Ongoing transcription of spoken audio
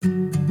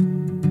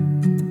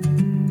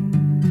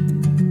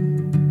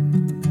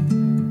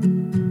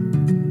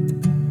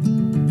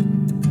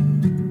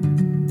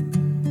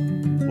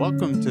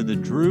Welcome to the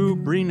Drew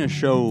Brina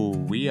Show.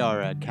 We are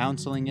a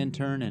counseling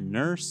intern and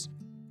nurse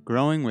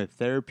growing with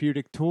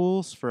therapeutic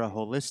tools for a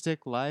holistic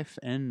life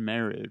and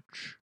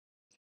marriage.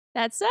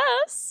 That's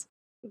us.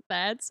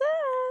 That's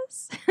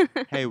us.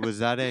 Hey, was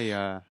that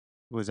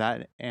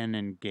an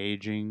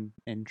engaging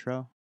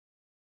intro?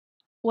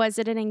 Was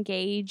it an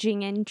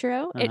engaging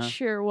intro? It Uh-huh.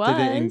 sure was.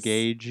 Did it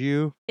engage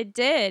you? It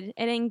did.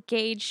 It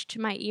engaged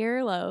my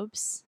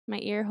earlobes, my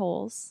ear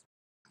holes.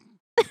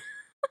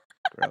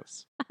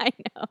 Gross. I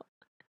know.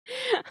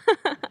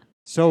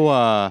 So,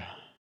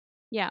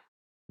 Yeah.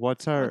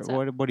 what's What's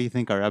up? what do you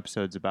think our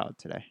episode's about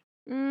today?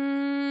 If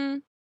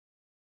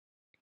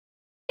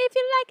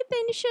you like it,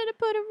 then you should have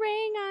put a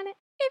ring on it.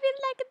 If you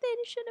like it, then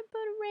you should have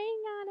put a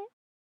ring on it.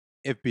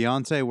 If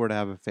Beyonce were to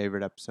have a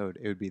favorite episode,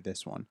 it would be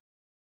this one.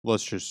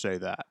 Let's just say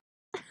that.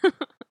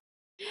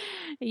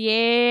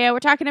 Yeah, we're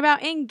talking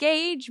about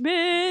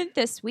engagement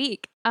this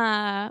week. We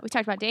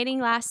talked about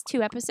dating last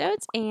 2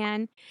 episodes,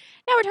 and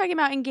now we're talking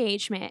about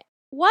engagement.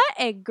 What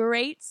a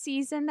great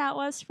season that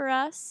was for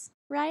us,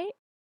 right?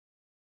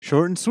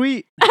 Short and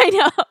sweet. I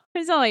know. It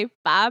was only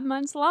 5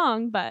 months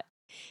long, but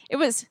it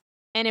was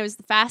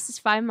the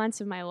fastest 5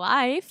 months of my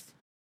life.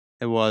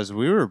 It was.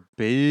 We were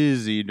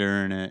busy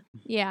during it.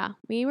 Yeah,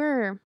 we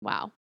were,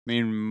 wow. I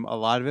mean, a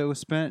lot of it was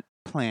spent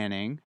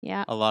planning.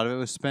 Yeah. A lot of it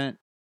was spent,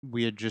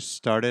 we had just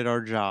started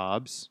our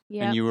jobs.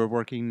 Yep. And you were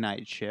working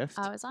night shift.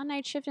 I was on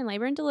night shift in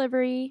labor and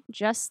delivery,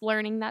 just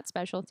learning that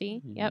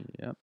specialty. Yep.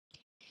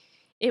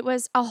 It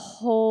was a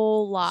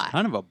whole lot. It's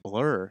kind of a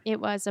blur. It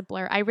was a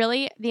blur.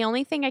 The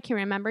only thing I can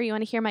remember, you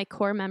want to hear my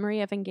core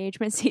memory of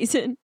engagement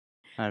season?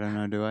 I don't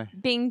know, do I?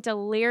 Being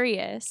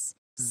delirious,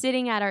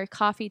 sitting at our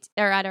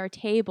at our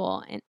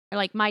table, or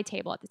like my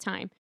table at the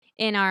time,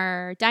 in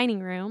our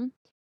dining room,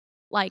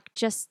 like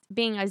just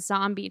being a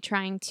zombie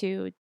trying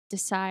to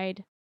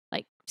decide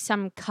like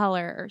some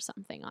color or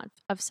something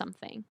of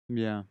something.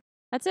 Yeah.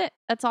 That's it.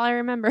 That's all I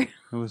remember.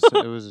 It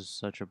was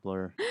such a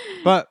blur.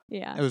 But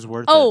yeah. it was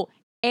worth it. Oh,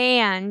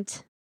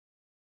 and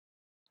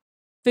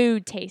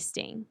food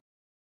tasting.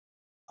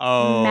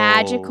 Oh.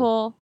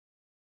 Magical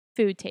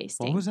food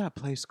tasting. What was that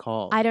place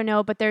called? I don't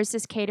know, but there's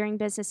this catering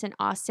business in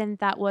Austin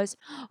that was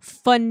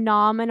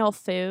phenomenal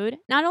food.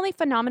 Not only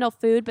phenomenal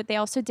food, but they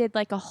also did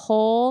like a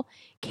whole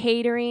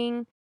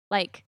catering,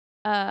 like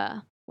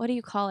what do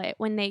you call it?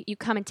 When you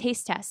come and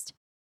taste test.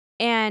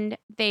 And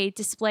they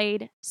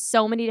displayed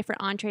so many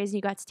different entrees and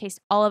you got to taste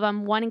all of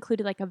them. One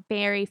included like a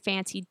very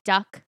fancy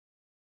duck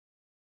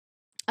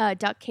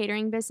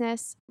catering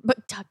business.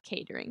 But duck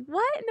catering.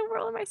 What in the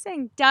world am I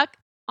saying? Duck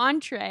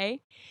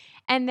entree.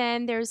 And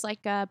then there's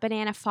like a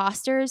banana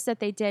Foster's that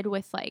they did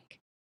with like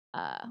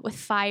with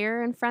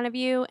fire in front of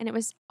you, and it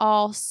was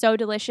all so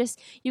delicious.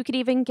 You could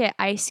even get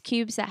ice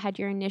cubes that had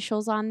your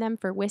initials on them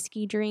for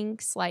whiskey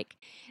drinks. Like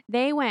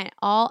they went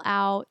all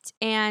out,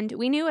 and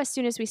we knew as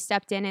soon as we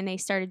stepped in and they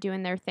started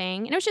doing their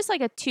thing. And it was just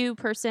like a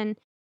 2-person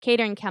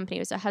catering company.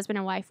 It was a husband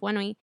and wife. When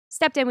we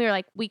stepped in, we were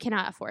like, we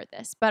cannot afford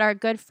this. But our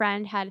good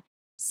friend had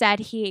said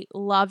he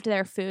loved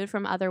their food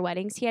from other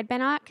weddings he had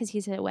been at because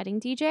he's a wedding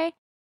DJ,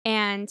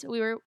 and we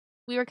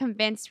were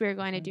convinced we were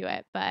going to do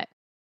it, but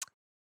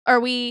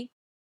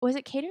was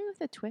it catering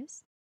with a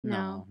twist?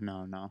 No.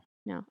 No,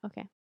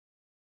 okay.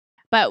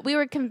 But we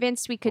were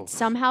convinced we could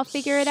somehow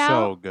figure it out.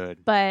 So good.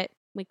 But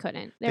we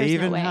couldn't. There they was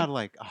even no way. had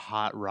like a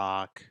hot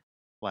rock,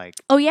 like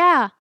oh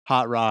yeah,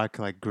 hot rock,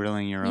 like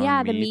grilling your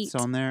own the meats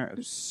meat. on there. It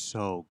was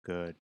so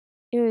good.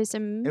 It was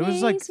amazing. It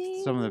was like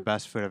some of the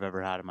best food I've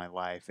ever had in my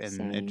life.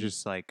 And it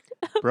just like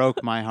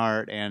broke my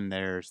heart and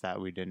theirs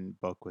that we didn't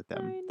book with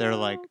them. They're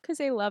like, because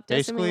they loved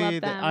us and we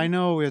loved them. I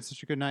know we had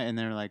such a good night. And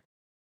they're like,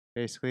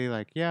 basically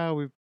like, yeah,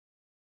 we've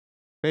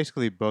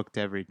basically booked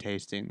every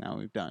tasting that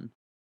we've done.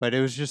 But it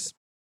was just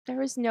there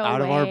was no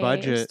out way. of our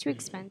budget. It was too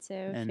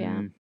expensive.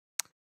 And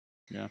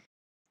yeah.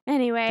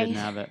 Anyway. Didn't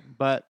have it.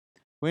 But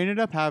we ended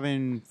up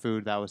having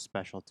food that was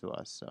special to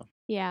us. So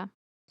yeah.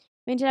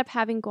 We ended up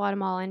having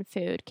Guatemalan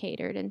food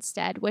catered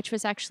instead, which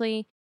was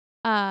actually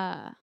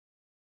a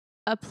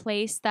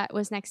place that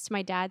was next to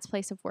my dad's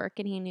place of work,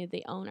 and he knew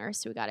the owner,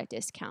 so we got a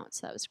discount,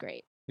 so that was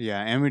great.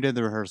 Yeah, and we did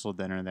the rehearsal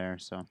dinner there,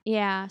 so.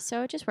 Yeah,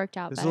 so it just worked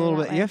out better. A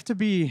little bit. You have to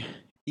be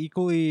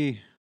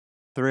equally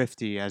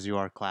thrifty as you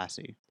are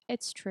classy.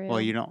 It's true.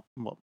 Well, you don't,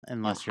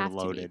 unless you're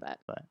loaded.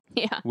 But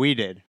yeah. We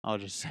did, I'll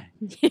just say.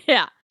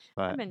 Yeah.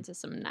 But I've been to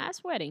some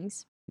nice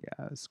weddings.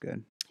 Yeah, it was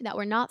good. That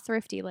were not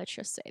thrifty, let's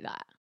just say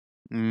that.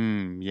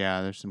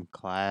 Yeah, there's some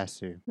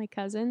classy. My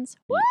cousins.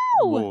 Woo!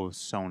 Oh,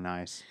 so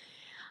nice.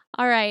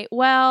 All right.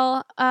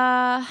 Well,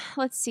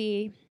 let's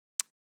see.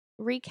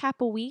 Recap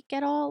a week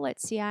at all?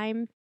 Let's see.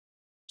 I'm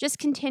just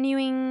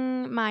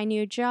continuing my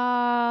new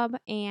job,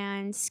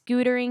 and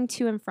scootering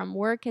to and from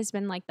work has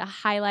been like the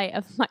highlight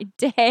of my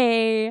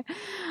day.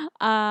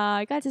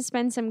 I got to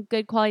spend some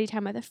good quality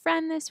time with a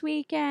friend this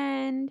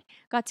weekend.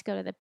 Got to go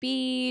to the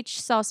beach,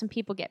 saw some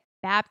people get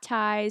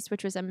baptized,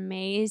 which was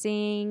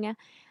amazing.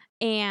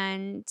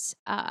 And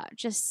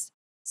just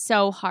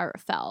so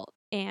heartfelt.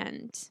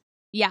 And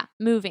Yeah,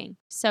 moving.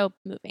 So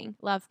moving.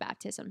 Love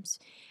baptisms.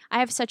 I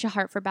have such a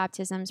heart for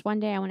baptisms. One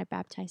day I want to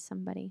baptize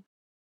somebody.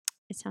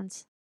 It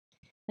sounds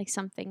like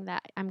something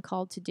that I'm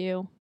called to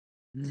do.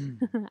 You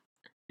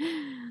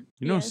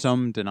know, Yes.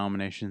 some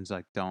denominations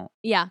like don't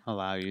Yeah.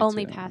 allow you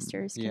Only to.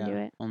 pastors can Yeah, do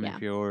it. only Yeah.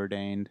 if you're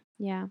ordained,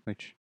 Yeah.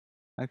 which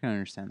I can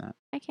understand that.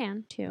 I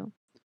can too.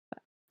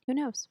 But who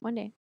knows? One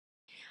day.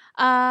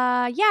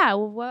 Yeah.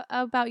 What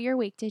about your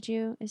week?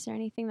 Is there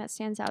anything that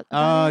stands out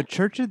about it?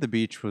 Church at the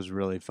Beach was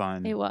really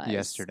fun It was.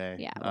 yesterday.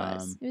 Yeah, it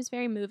was. It was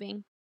very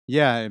moving.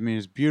 Yeah, I mean,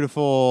 it's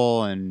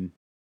beautiful, and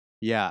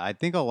yeah, I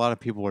think a lot of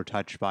people were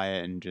touched by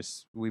it, and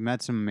just we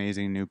met some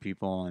amazing new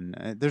people, and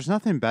there's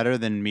nothing better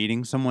than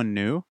meeting someone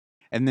new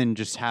and then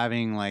just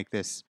having like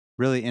this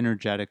really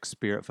energetic,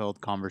 spirit-filled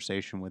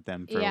conversation with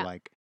them for Yeah.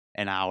 like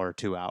an hour,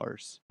 2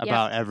 hours Yep.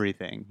 about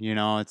everything. You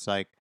know, it's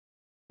like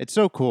it's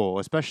so cool,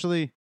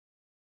 especially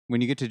when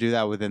you get to do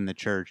that within the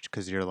church,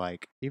 because you're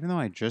like, even though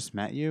I just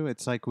met you,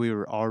 it's like we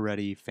were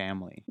already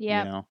family. You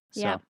Yep. know,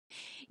 so Yep.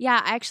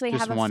 Yeah, I actually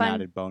just have a one fun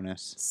added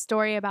bonus.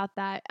 story about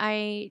that.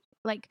 I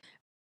like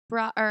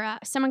brought or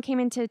someone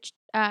came into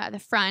the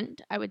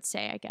front, I would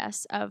say, I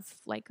guess, of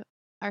like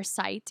our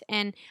site,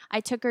 and I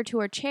took her to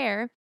her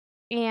chair,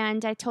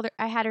 and I told her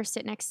I had her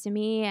sit next to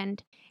me,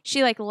 and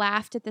she like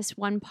laughed at this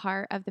one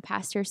part of the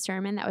pastor's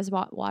sermon that was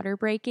about water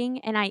breaking,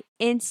 and I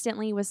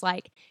instantly was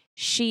like,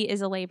 she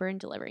is a labor and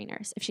delivery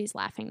nurse if she's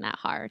laughing that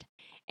hard.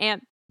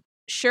 And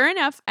sure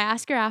enough, I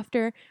asked her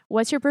after,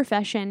 what's your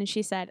profession? And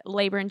she said,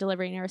 labor and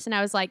delivery nurse. And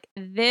I was like,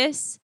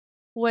 this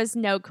was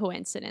no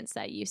coincidence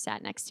that you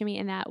sat next to me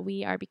and that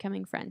we are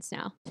becoming friends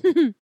now.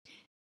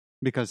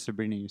 Because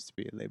Sabrina used to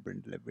be a labor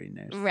and delivery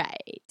nurse.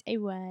 Right. It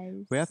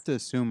was. We have to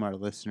assume our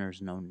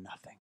listeners know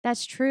nothing.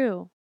 That's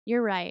true.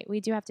 You're right.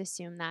 We do have to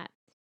assume that.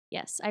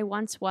 Yes, I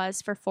once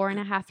was for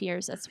 4.5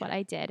 years. That's what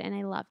I did, and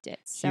I loved it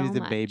so She was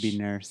much. a baby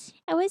nurse.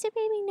 I was a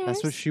baby nurse.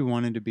 That's what she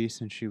wanted to be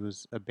since she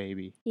was a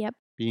baby. Yep.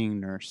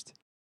 Being nursed.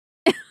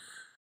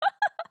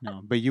 No,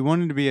 but you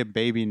wanted to be a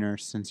baby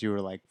nurse since you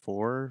were like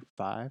 4 or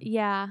 5?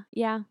 Yeah.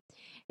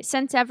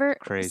 Since ever.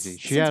 Crazy.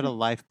 She had a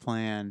life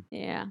plan.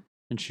 Yeah.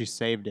 And she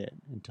saved it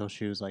until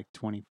she was like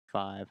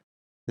 25.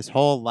 This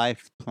whole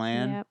life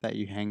plan Yep. that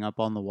you hang up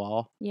on the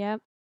wall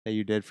Yep. that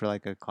you did for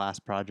like a class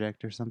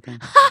project or something,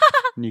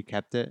 and you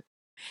kept it.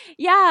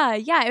 Yeah.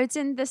 It's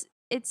in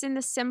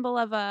the symbol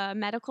of a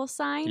medical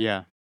sign.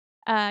 Yeah.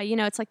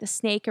 It's like the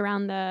snake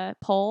around the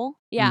pole.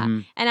 Yeah.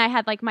 Mhm. And I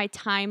had like my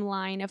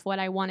timeline of what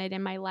I wanted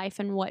in my life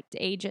and what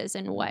ages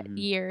and what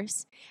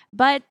years.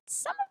 But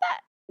some of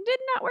that did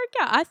not work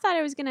out. I thought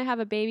I was going to have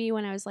a baby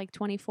when I was like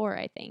 24,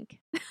 I think,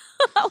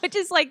 which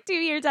is like 2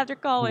 years after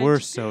college. We're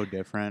so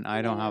different.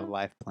 I don't have a Yeah.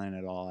 life plan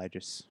at all. I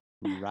just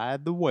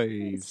ride the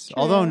waves. It's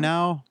Although true.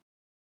 now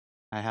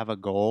I have a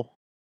goal,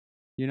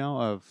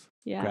 of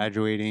Yeah.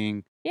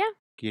 graduating, Yeah.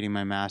 getting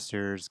my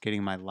master's,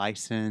 getting my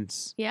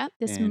license Yeah.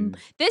 in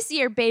This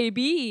year,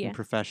 baby.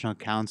 professional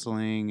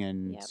counseling.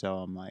 And Yep. so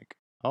I'm like,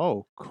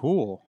 oh,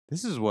 cool.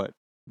 This is what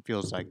it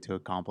feels like to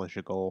accomplish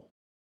a goal.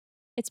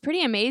 It's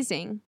pretty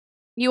amazing.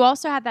 You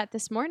also had that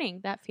this morning,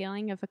 that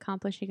feeling of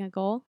accomplishing a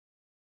goal.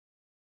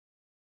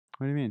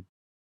 What do you mean?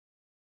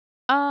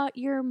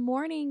 Your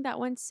morning that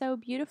went so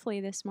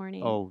beautifully this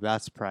morning. Oh,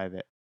 that's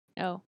private.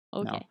 Oh,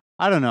 okay. No.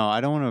 I don't know.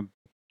 I don't want to.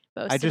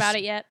 Boast about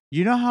it yet?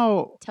 You know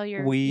how Tell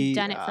you've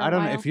done it for a I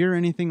don't know while? if you're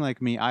anything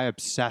like me. I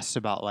obsess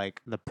about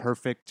like the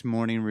perfect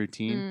morning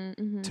routine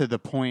Mm-hmm. to the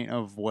point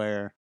of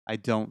where I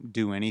don't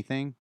do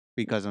anything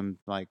because I'm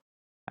like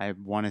I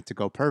want it to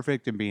go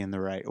perfect and be in the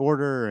right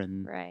order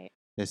and Right.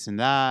 this and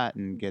that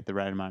and get the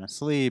right amount of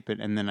sleep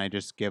and then I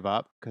just give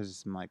up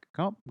because I'm like,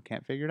 oh,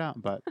 can't figure it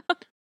out. But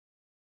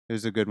it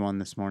was a good one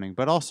this morning.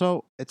 But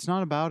also, it's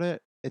not about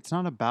it. It's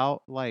not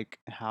about like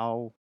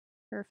how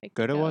Perfect.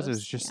 good it was. It goes.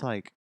 was just Yeah.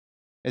 like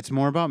it's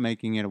more about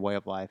making it a way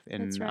of life.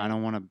 And That's I right.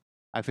 don't want to.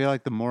 I feel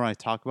like the more I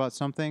talk about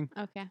something,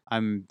 Okay.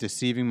 I'm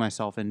deceiving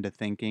myself into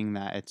thinking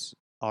that it's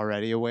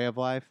already a way of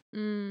life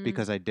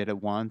because I did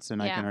it once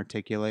and I can Yeah.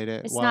 articulate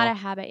it It's well. not a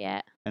habit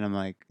yet, And I'm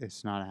like,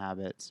 it's not a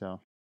habit.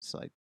 So it's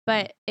like,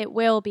 but it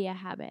will be a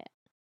habit.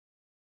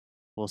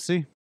 we'll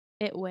see.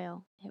 It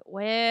will. It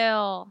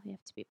will. You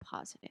have to be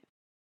positive.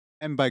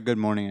 And by good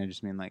morning, I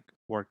just mean like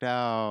worked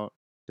out,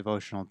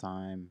 devotional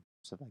time,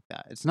 stuff like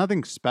that. It's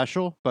nothing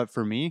special, but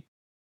for me,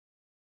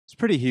 it's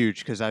pretty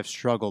huge because I've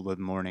struggled with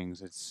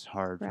mornings. It's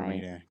hard for me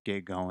Right. to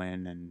get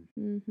going and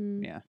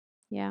Mm-hmm. yeah.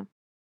 Yeah.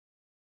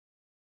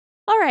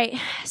 All right.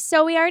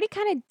 So we already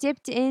kind of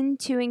dipped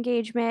into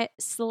engagement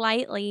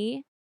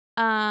slightly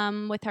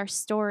with our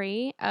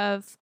story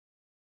of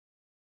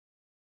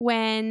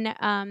when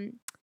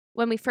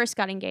we first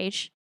got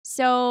engaged.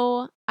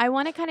 So I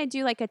want to kind of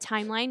do like a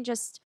timeline,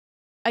 just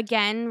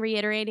again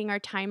reiterating our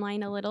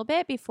timeline a little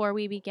bit before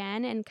we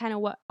began and kind of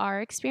what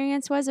our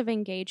experience was of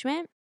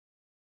engagement.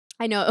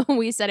 I know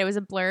we said it was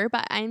a blur,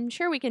 but I'm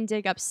sure we can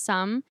dig up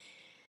some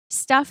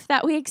stuff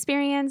that we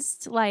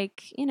experienced,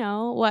 like,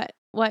 what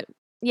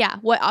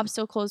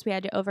obstacles we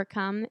had to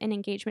overcome in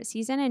engagement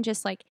season and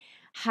just like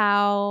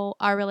how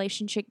our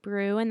relationship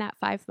grew in that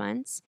 5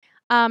 months.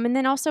 And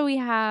then also we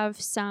have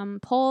some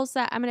polls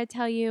that I'm going to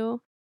tell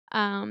you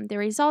the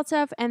results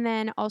of, and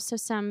then also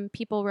some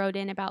people wrote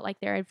in about like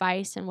their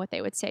advice and what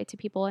they would say to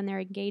people in their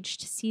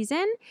engaged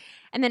season.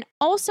 And then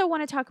also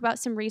want to talk about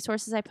some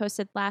resources I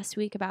posted last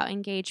week about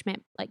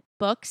engagement, like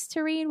books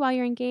to read while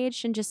you're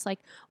engaged, and just like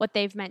what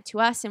they've meant to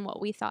us and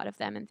what we thought of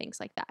them and things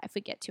like that if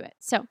we get to it.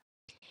 So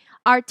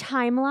our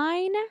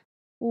timeline,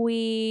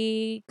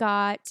 we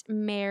got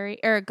married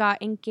or got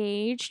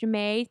engaged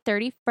May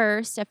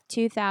 31st of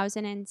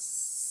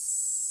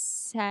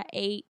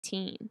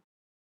 2018.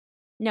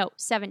 No,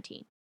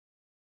 17.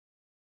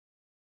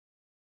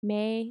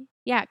 May.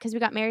 Yeah, because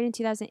we got married in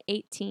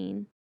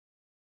 2018.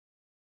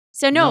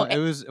 So no, it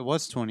was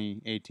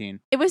 2018.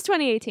 it was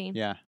 2018.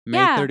 Yeah, May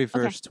Yeah,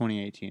 31st,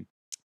 2018.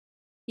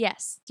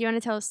 Yes. Do you want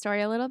to tell the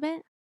story a little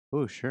bit?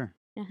 Oh, sure.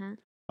 Uh-huh.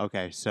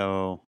 Okay,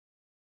 so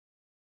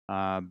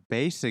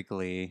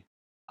basically,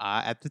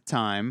 at the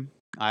time,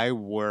 I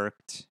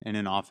worked in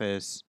an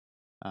office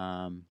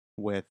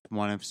with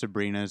one of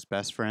Sabrina's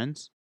best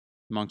friends,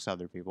 amongst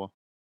other people.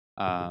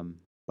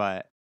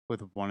 But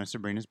with one of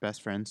Sabrina's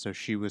best friends, so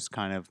she was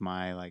kind of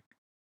my like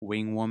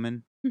wing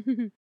woman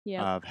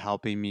Yep. of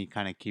helping me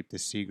kind of keep the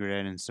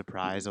secret and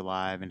surprise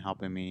alive and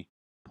helping me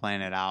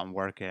plan it out and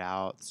work it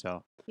out.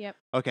 So, Yep.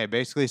 okay,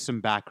 basically some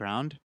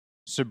background.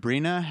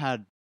 Sabrina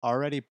had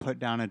already put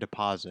down a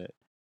deposit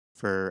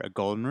for a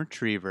golden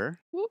retriever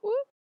Whoop,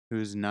 whoop.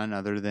 who's none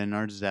other than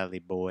our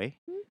Zelly boy.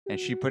 And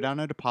she put down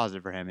a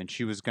deposit for him, and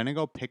she was going to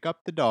go pick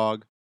up the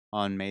dog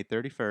on May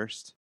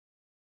 31st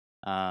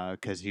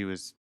because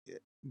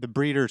the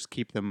breeders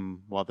keep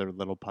them while they're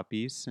little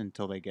puppies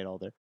until they get all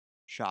their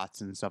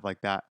shots and stuff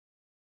like that.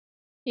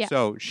 Yeah.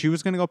 So she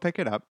was going to go pick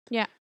it up.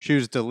 Yeah. She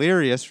was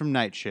delirious from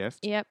night shift.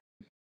 Yep.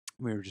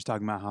 We were just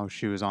talking about how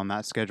she was on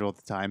that schedule at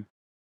the time.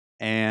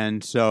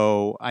 And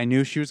so I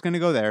knew she was going to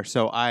go there.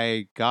 So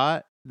I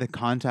got the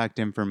contact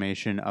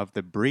information of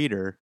the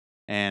breeder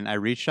and I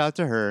reached out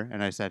to her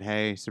and I said,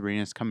 "Hey,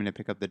 Sabrina's coming to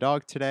pick up the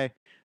dog today.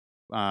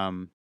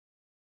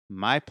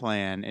 My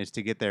plan is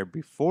to get there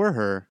before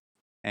her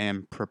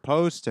and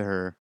propose to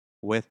her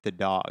with the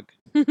dog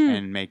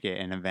and make it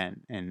an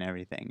event and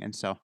everything." And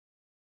so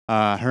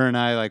her and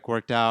I like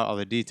worked out all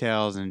the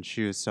details and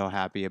she was so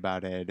happy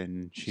about it.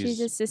 And She's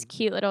just this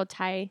cute little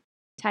Thai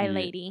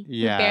lady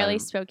who barely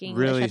spoke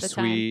English really at the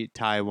time. sweet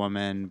Thai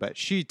woman, but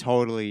she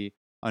totally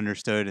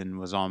understood and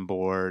was on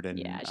board. And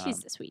Yeah, she's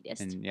the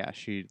sweetest. And yeah,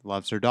 she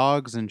loves her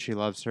dogs and she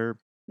loves her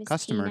Miss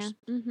customers.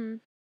 Mm-hmm.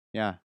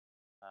 Yeah.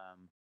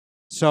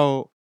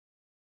 So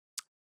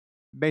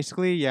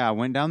basically, yeah, I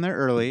went down there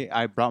early.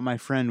 I brought my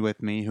friend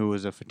with me who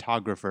was a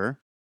photographer.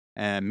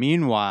 And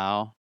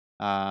meanwhile,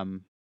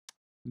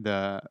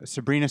 the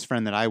Sabrina's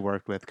friend that I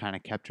worked with kind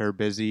of kept her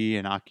busy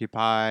and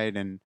occupied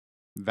and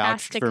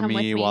vouched for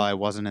me while I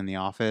wasn't in the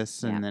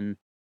office, and then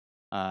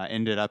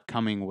ended up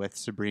coming with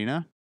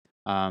Sabrina.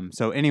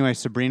 So anyway,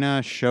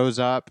 Sabrina shows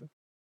up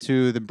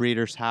to the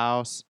breeder's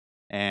house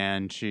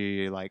and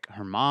she like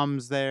her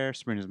mom's there,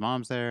 Sabrina's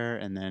mom's there,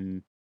 and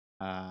then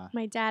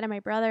my dad and my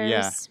brothers.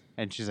 Yeah.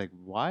 And she's like,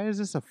 "Why is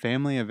this a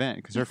family event?"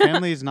 Because her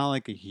family is not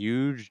like a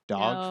huge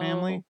dog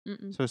family.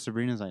 Mm-mm. So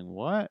Sabrina's like,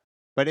 "What?"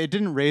 But it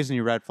didn't raise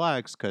any red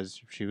flags because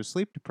she was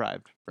sleep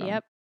deprived from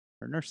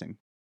her nursing.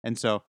 And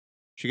so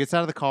she gets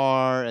out of the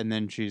car and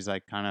then she's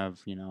like kind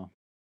of,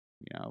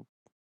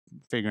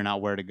 figuring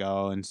out where to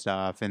go and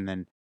stuff. And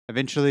then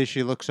eventually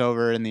she looks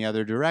over in the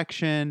other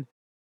direction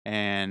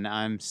and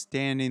I'm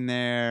standing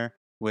there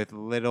with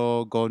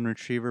little golden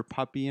retriever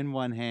puppy in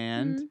one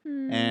hand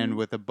and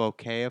with a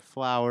bouquet of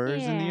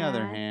flowers in the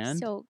other hand.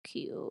 So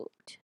cute.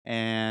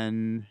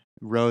 And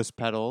rose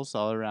petals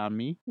all around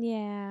me.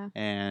 Yeah.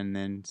 And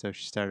then so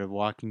she started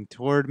walking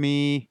toward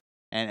me.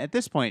 And at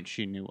this point,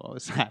 she knew what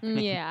was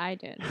happening. Yeah, I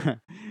did.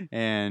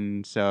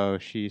 And so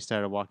she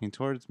started walking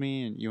towards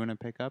me. And you want to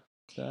pick up?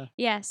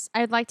 Yes.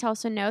 I'd like to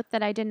also note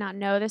that I did not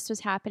know this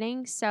was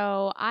happening.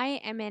 So I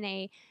am in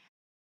a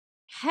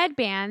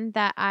headband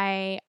that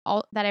I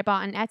bought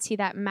on Etsy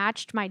that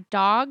matched my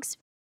dog's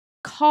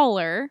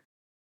collar.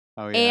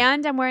 Oh, yeah.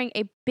 And I'm wearing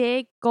a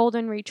big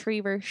golden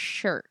retriever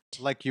shirt.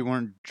 Like you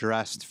weren't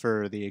dressed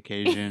for the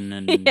occasion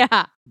and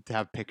to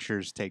have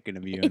pictures taken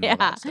of you and all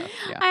that stuff.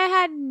 Yeah. I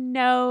had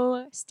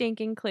no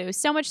stinking clue.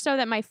 So much so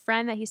that my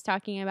friend that he's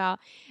talking about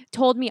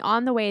told me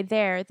on the way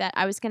there that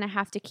I was going to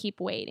have to keep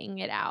waiting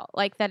it out.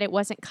 Like that it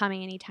wasn't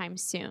coming anytime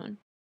soon.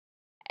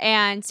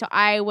 And so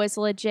I was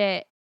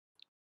legit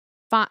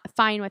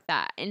fine with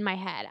that in my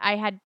head. I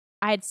had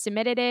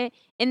submitted it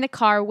in the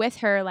car with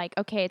her, like,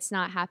 okay, it's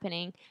not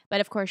happening.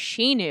 But of course,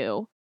 she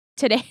knew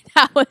today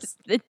that was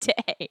the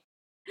day.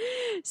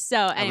 So,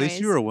 anyways. At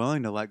least you were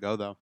willing to let go,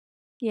 though.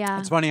 Yeah.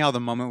 It's funny how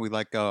the moment we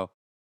let go,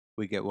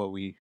 we get what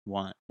we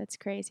want. That's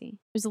crazy.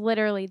 It was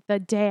literally the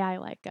day I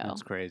let go.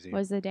 That's crazy.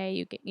 Was the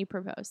day you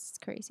proposed. It's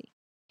crazy.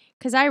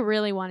 Because I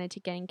really wanted to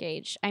get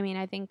engaged. I mean,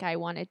 I think I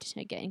wanted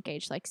to get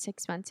engaged like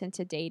 6 months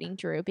into dating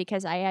Drew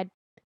because I had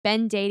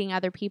been dating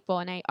other people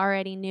and I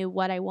already knew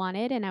what I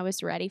wanted and I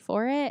was ready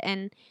for it.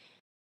 And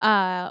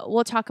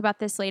we'll talk about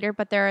this later,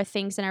 but there are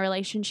things in our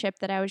relationship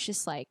that I was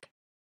just like,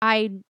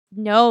 I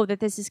know that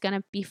this is going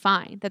to be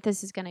fine, that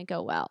this is going to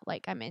go well.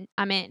 Like I'm in,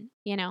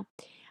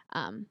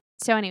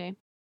 so anyway,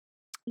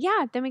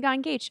 yeah, then we got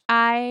engaged.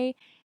 I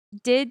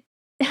did,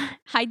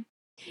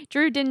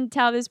 Drew didn't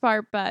tell this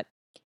part, but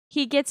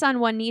he gets on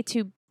one knee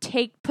to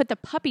put the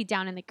puppy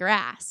down in the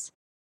grass.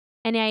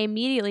 And I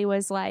immediately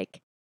was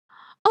like,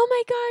 oh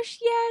my gosh,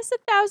 yes,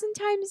 1,000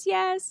 times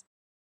yes.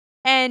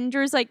 And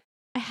Drew's like,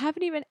 I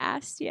haven't even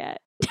asked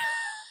yet.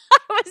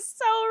 I was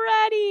so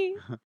ready.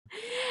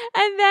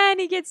 And then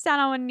he gets down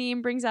on one knee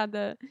and brings out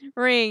the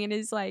ring and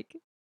is like,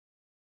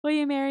 will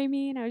you marry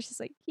me? And I was just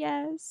like,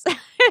 yes.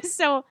 It was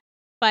so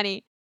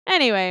funny.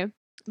 Anyway,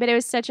 but it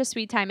was such a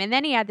sweet time. And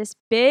then he had this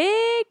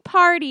big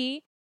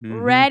party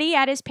ready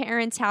at his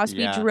parents' house.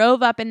 Yeah. We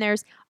drove up and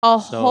there's a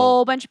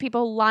whole bunch of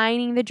people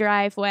lining the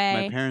driveway.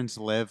 My parents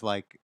live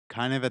like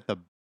kind of at the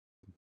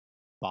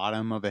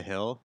bottom of a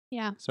hill,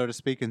 so to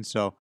speak. And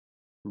so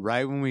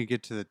right when we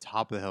get to the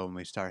top of the hill and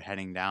we start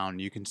heading down,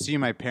 you can see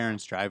my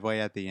parents' driveway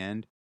at the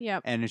end.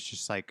 Yep. And it's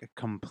just like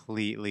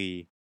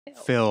completely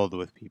filled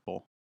with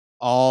people.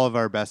 All of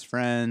our best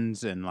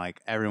friends and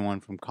like everyone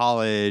from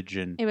college,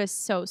 and it was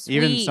so sweet.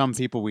 Even some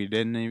people we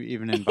didn't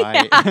even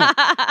invite.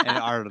 And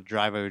our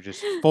driveway was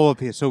just full of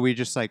people. So we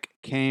just like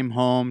came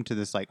home to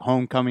this like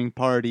homecoming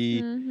party,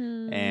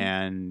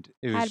 and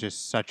it was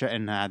just such a,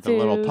 and had the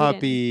little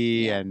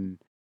puppy and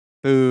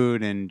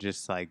food and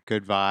just like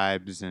good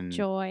vibes and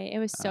joy. It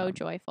was so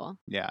joyful.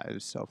 Yeah, it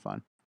was so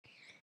fun.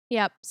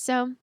 Yep.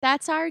 So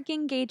that's our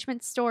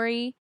engagement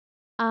story.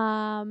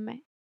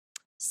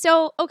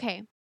 So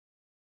okay.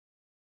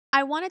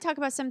 I want to talk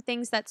about some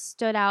things that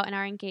stood out in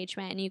our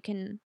engagement, and you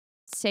can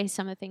say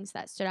some of the things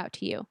that stood out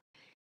to you.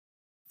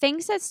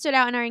 Things that stood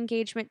out in our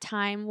engagement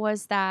time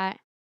was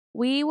that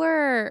we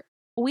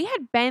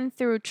had been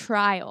through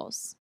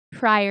trials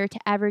prior to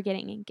ever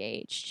getting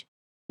engaged.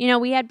 You know,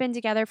 we had been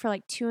together for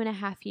like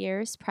 2.5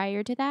 years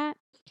prior to that.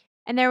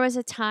 And there was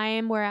a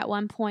time where at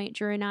one point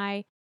Drew and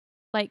I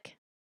like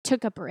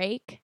took a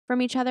break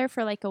from each other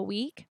for like a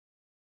week.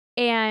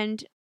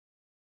 And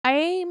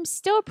I'm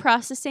still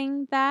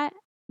processing that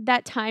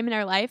time in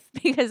our life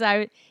because I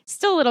was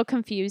still a little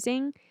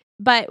confusing,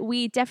 but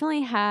we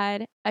definitely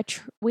had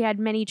we had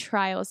many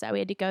trials that we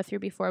had to go through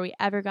before we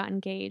ever got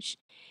engaged.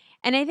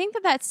 And I think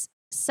that that's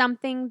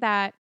something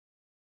that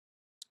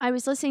I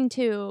was listening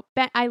to.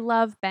 I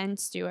love Ben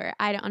Stewart.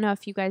 I don't know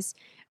if you guys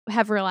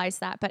have realized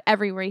that, but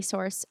every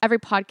resource, every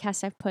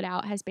podcast I've put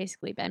out has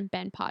basically been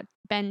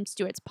Ben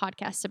Stewart's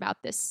podcast about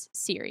this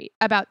series,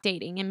 about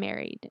dating and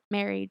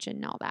marriage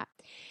and all that.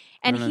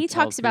 And he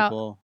talks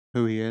about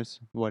who he is,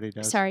 what he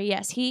does. Sorry,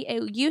 yes.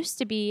 It used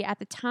to be at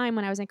the time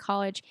when I was in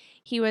college,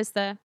 he was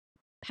the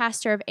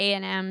pastor of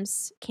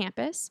A&M's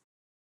campus.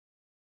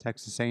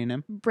 Texas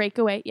A&M?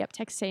 Breakaway, yep,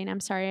 Texas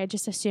A&M. Sorry, I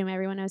just assume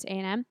everyone knows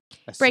A&M.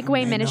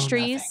 Breakaway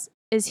Ministries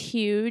is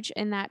huge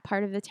in that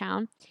part of the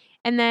town.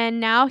 And then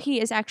now he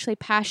is actually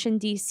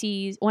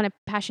one of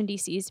Passion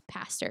DC's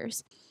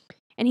pastors.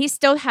 And he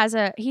still has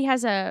a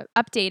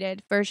updated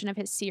version of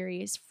his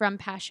series from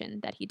Passion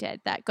that he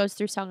did that goes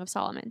through Song of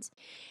Solomon's.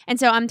 And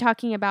so I'm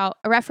talking about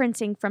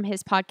referencing from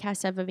his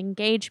podcast of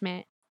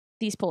engagement,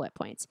 these bullet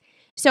points.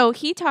 So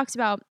he talks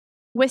about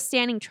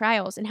withstanding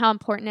trials and how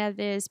important it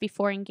is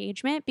before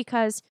engagement,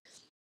 because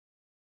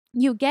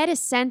you get a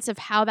sense of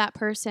how that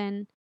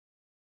person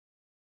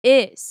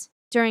is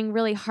during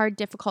really hard,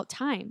 difficult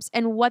times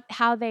and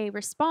how they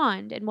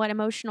respond and what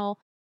emotional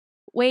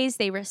ways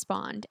they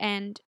respond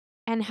and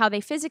how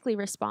they physically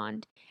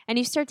respond. And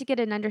you start to get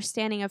an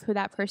understanding of who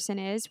that person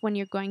is when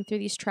you're going through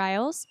these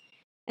trials.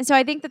 And so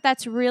I think that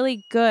that's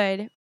really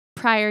good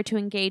prior to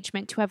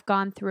engagement to have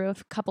gone through a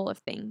couple of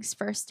things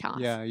first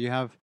off. Yeah, you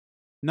have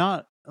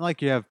not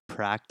like you have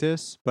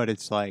practice, but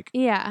it's like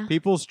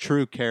people's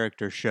true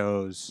character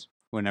shows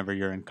whenever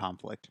you're in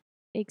conflict.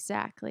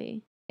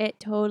 Exactly. It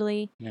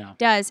totally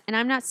does. And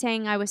I'm not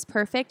saying I was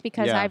perfect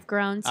because I've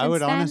grown since then. I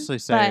would honestly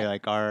say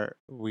like our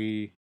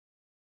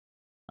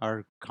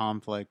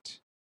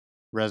conflict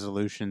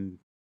resolution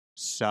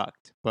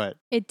sucked, but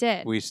it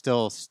did. We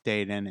still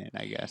stayed in it,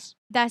 I guess.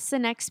 That's the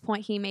next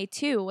point he made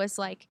too, was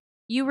like,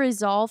 you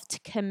resolve to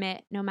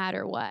commit no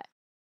matter what.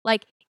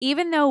 Like,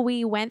 even though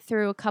we went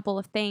through a couple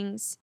of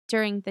things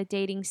during the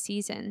dating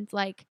season,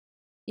 like,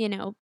 you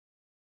know,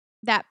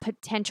 that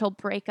potential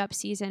breakup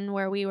season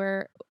where we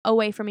were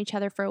away from each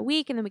other for a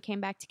week and then we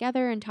came back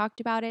together and talked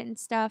about it and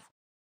stuff,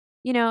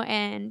 you know,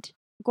 and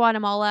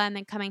Guatemala and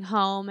then coming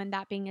home and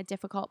that being a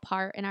difficult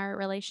part in our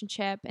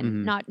relationship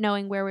and not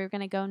knowing where we were going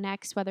to go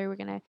next, whether we were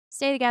going to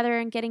stay together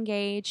and get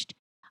engaged.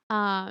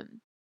 I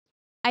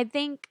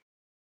think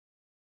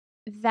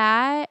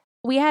that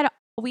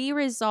we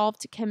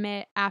resolved to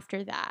commit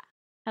after that.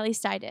 At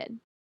least I did.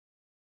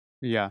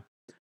 Yeah.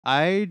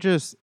 A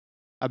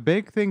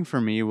big thing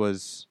for me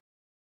was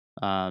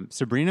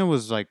Sabrina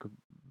was like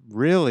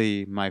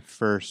really my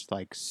first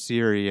like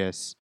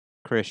serious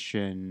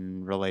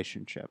Christian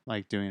relationship,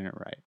 like doing it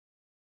right.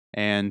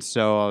 And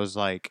so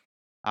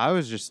I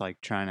was just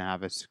like trying to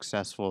have a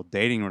successful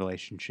dating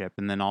relationship.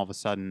 And then all of a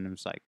sudden it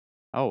was like,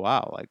 oh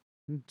wow, like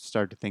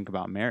start to think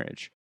about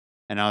marriage.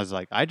 And I was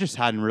like, I just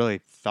hadn't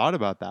really thought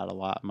about that a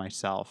lot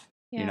myself,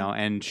 you Yeah. know,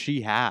 and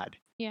she had.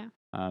 Yeah.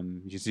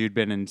 Because you'd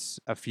been in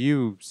a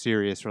few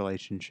serious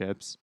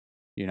relationships,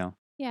 you know,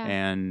 Yeah.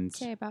 and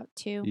Say about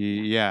 2.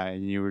 yeah,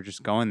 and you were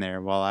just going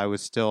there while I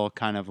was still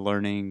kind of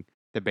learning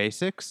the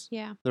basics,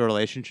 Yeah. the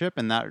relationship,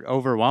 and that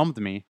overwhelmed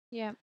me.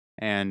 Yeah.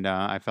 And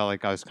I felt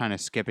like I was kind of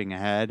skipping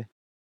ahead.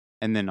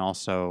 And then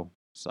also,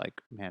 it's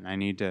like, man,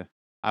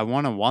 I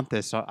want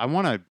this. I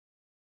want to,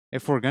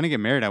 if we're going to get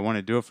married, I want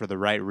to do it for the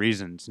right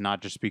reasons,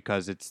 not just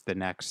because it's the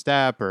next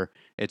step or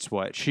it's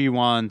what she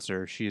wants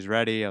or she's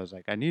ready. I was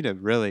like, I need to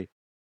really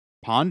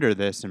ponder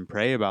this and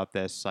pray about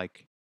this,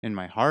 like in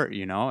my heart,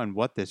 you know, and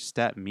what this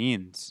step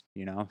means,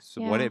 you know,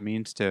 so what Yeah. it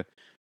means to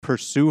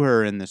pursue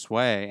her in this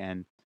way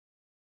and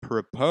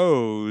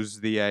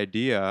propose the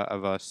idea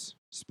of us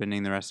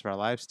spending the rest of our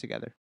lives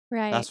together.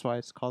 Right. That's why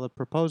it's called a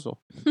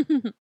proposal.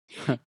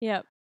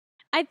 Yep.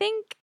 I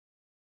think,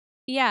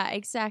 yeah,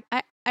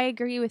 I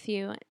agree with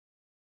you.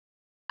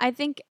 I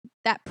think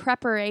that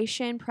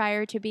preparation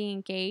prior to being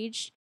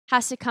engaged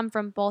has to come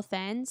from both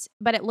ends,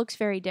 but it looks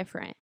very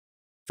different.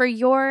 For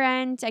your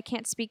end, I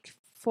can't speak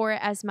for it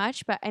as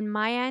much, but in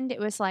my end, it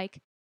was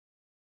like,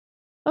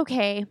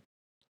 okay,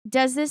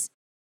 does this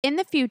in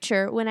the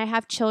future, when I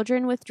have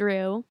children with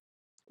Drew,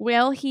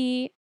 will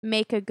he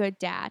make a good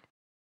dad?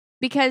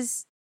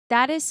 Because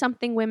that is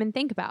something women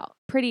think about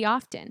pretty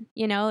often,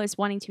 you know, is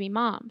wanting to be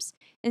moms.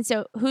 And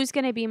so who's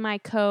going to be my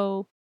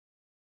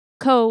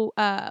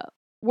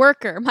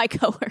worker, my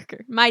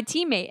coworker, my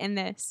teammate in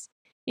this,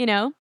 you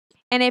know?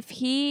 And if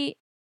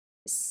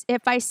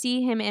I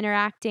see him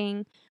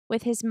interacting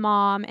with his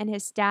mom and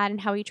his dad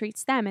and how he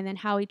treats them, and then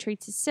how he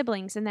treats his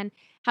siblings, and then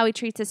how he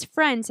treats his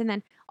friends, and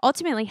then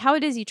ultimately how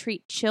does he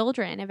treat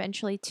children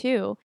eventually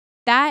too,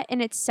 that in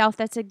itself,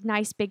 that's a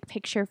nice big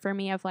picture for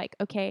me of like,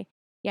 okay,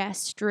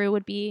 yes, Drew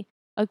would be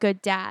a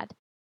good dad.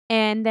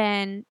 And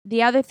then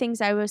the other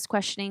things I was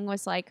questioning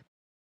was like,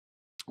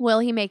 will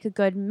he make a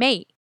good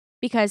mate?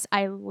 Because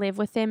I live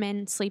with him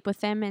and sleep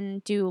with him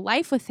and do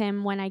life with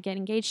him when I get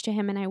engaged to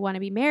him and I want to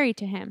be married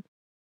to him.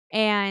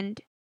 And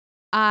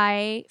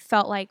I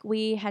felt like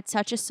we had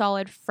such a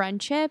solid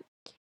friendship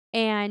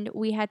and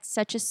we had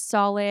such a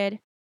solid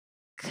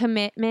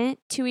commitment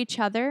to each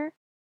other.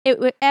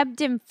 It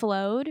ebbed and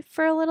flowed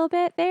for a little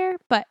bit there,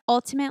 but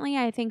ultimately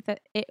I think that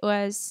it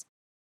was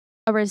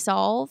a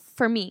resolve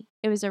for me.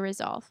 It was a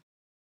resolve.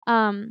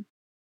 And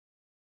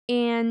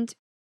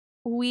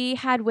we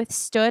had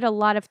withstood a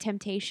lot of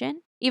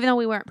temptation, even though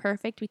we weren't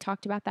perfect. We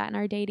talked about that in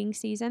our dating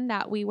season,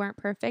 that we weren't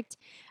perfect,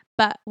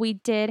 but we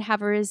did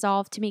have a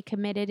resolve to be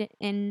committed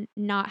in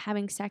not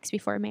having sex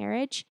before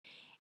marriage.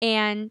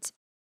 And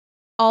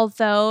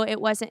although it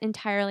wasn't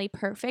entirely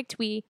perfect,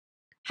 we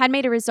had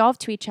made a resolve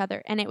to each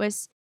other, and it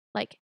was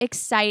like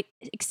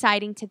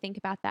exciting to think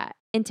about that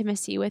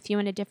intimacy with you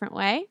in a different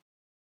way.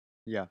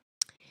 Yeah.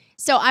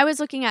 So I was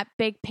looking at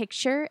big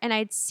picture, and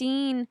I'd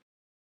seen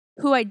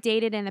who I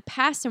dated in the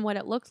past and what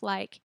it looked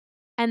like,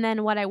 and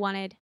then what I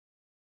wanted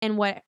and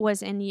what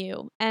was in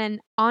you.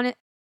 And on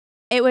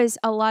it was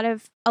a lot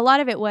of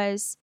it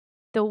was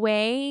the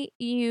way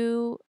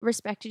you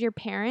respected your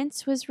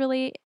parents was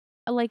really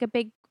like a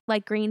big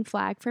like green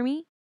flag for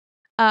me.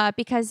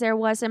 Because there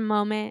was a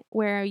moment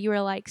where you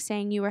were like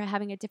saying you were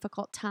having a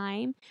difficult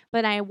time,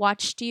 but I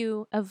watched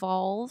you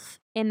evolve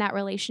in that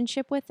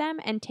relationship with them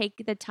and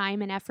take the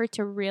time and effort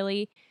to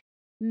really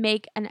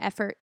make an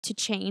effort to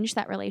change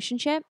that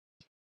relationship.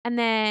 And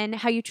then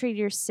how you treated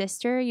your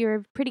sister, you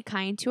were pretty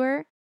kind to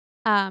her.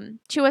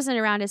 She wasn't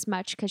around as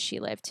much because she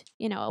lived,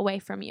 you know, away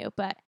from you,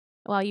 but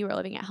while you were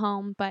living at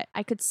home. But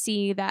I could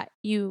see that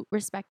you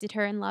respected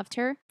her and loved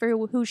her for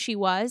who she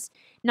was,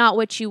 not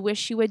what you wish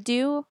she would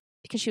do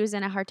because she was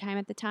in a hard time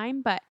at the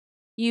time, but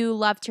you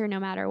loved her no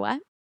matter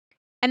what.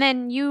 And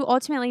then you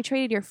ultimately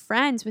treated your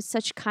friends with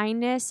such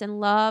kindness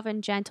and love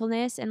and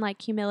gentleness and like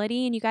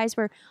humility. And you guys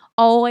were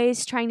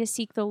always trying to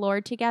seek the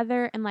Lord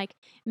together and like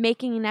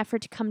making an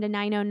effort to come to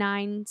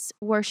 909's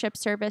worship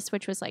service,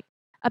 which was like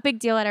a big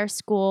deal at our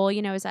school.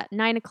 You know, it was at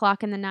 9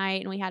 o'clock in the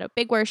night and we had a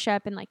big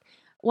worship and like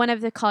one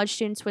of the college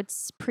students would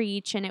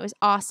preach and it was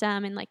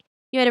awesome. And like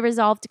you had a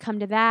resolve to come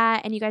to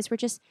that. And you guys were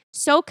just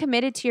so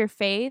committed to your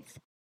faith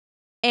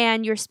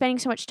and you're spending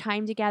so much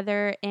time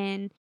together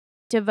in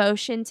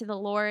devotion to the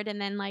Lord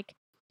and then like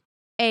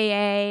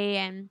AA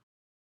and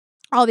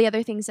all the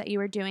other things that you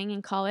were doing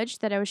in college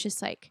that I was just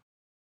like,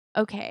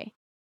 okay,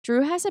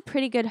 Drew has a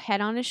pretty good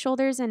head on his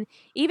shoulders. And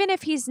even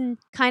if he's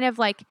kind of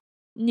like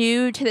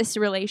new to this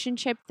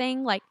relationship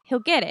thing, like he'll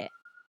get it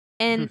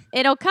and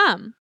it'll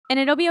come and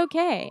it'll be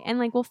okay. And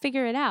like we'll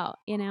figure it out,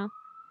 you know?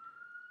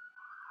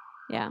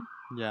 Yeah.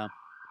 Yeah.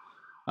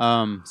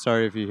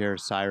 Sorry if you hear a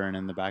siren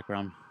in the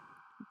background.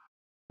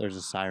 There's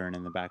a siren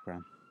in the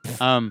background.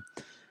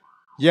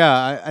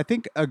 Yeah, I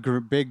think a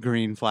big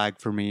green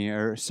flag for me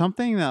or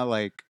something that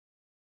like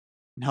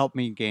helped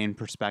me gain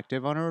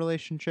perspective on a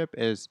relationship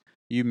is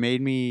you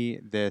made me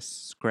this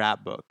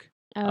scrapbook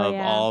Oh, of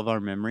yeah. all of our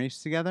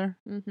memories together.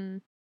 Mm-hmm.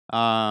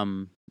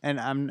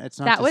 And it's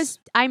not That was,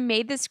 I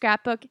made the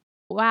scrapbook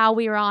while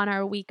we were on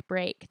our week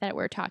break that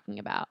we're talking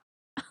about.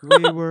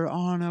 We were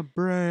on a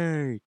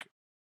break.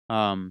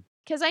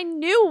 Because I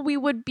knew we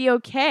would be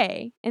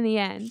okay in the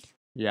end.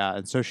 Yeah,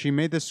 and so she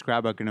made this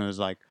scrapbook, and it was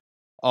like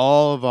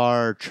all of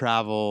our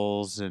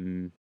travels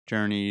and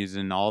journeys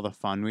and all the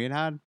fun we had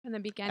had. From the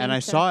beginning. And I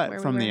to saw where it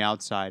we from the were.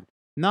 outside.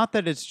 Not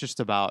that it's just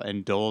about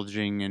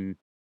indulging in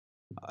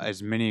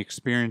as many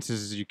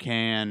experiences as you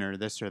can or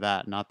this or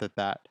that. Not that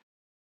that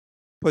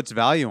puts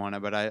value on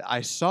it, but I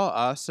saw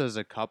us as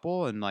a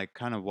couple and like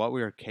kind of what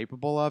we were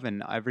capable of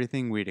and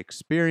everything we'd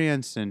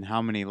experienced and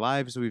how many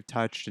lives we've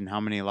touched and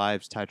how many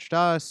lives touched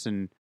us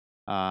and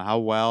how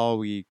well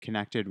we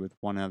connected with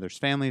one another's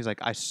families. Like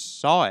I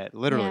saw it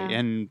literally Yeah.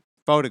 in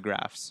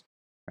photographs,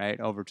 right,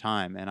 over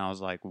time. And I was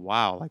like,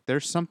 wow, like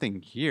there's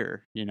something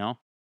here, you know?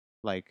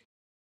 Like,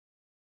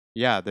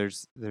 yeah,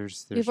 there's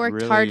We've worked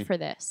really, hard for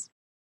this.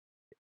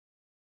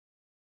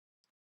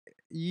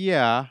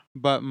 yeah,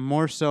 but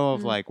more so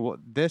of Mm. like what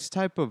these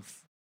type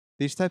of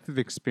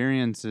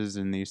experiences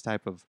and these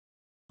type of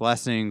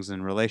blessings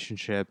and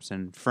relationships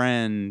and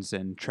friends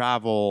and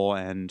travel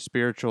and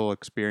spiritual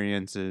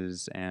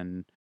experiences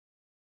and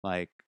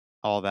like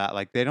all that,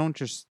 like they don't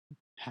just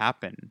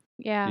happen,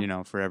 Yeah. you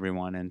know, for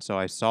everyone. And so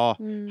I saw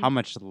Mm. how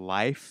much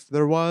life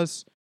there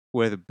was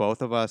with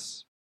both of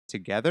us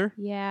together,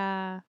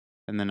 Yeah.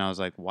 and then I was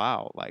like,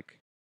 wow,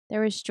 like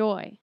There was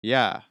joy.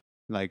 yeah,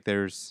 like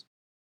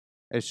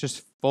it's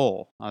just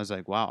full. I was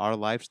like, wow, our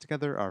lives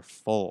together are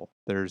full.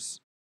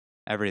 There's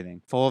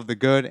everything, full of the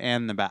good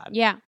and the bad.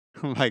 Yeah.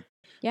 Like,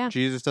 Yeah.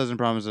 Jesus doesn't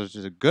promise us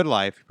just a good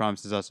life. He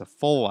promises us a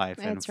full life.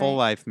 And a That's full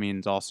right. life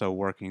means also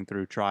working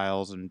through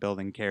trials and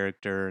building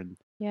character and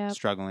Yep.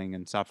 struggling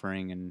and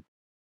suffering and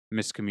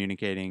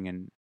miscommunicating.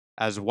 And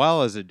as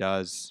well as it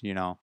does, you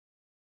know,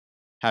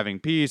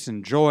 having peace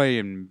and joy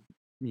and,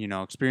 you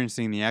know,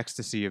 experiencing the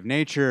ecstasy of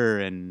nature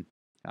and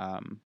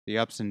the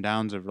ups and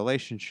downs of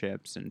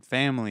relationships and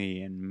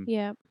family and,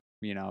 Yep.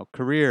 you know,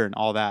 career and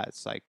all that.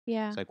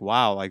 Yeah. It's like,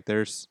 wow, like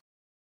there's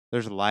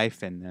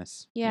life in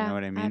this. Yeah. You know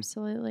what I mean?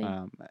 Absolutely.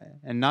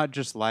 And not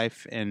just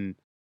life in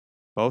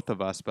both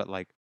of us, but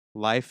like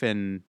life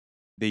in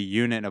the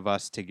unit of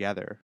us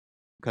together.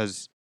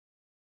 Because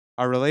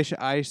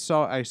I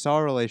saw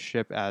a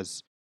relationship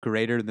as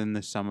greater than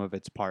the sum of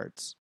its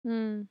parts.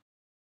 Mm.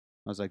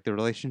 I was like, the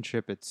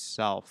relationship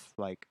itself,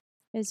 like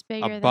It's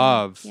bigger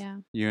above than. Yeah.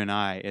 you and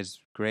I, is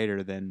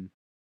greater than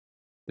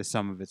the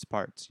sum of its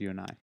parts, you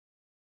and I.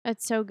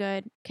 That's so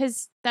good.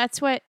 Because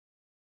that's what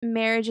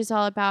marriage is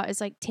all about, is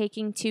like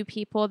taking two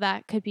people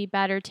that could be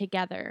better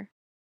together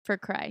for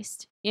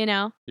Christ, you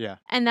know? Yeah.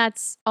 And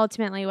that's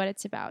ultimately what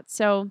it's about.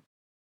 So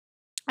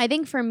I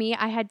think for me,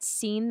 I had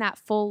seen that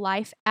full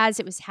life as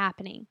it was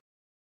happening.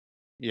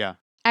 Yeah.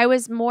 I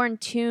was more in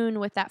tune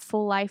with that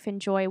full life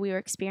and joy we were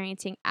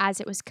experiencing as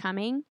it was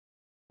coming.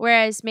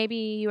 Whereas maybe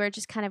you were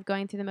just kind of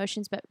going through the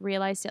motions, but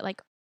realized it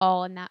like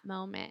all in that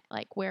moment,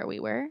 like where we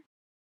were.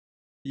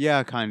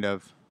 Yeah, kind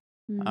of.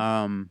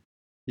 Mm.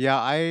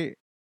 Yeah,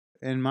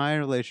 in my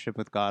relationship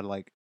with God,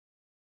 like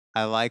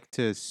I like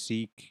to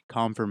seek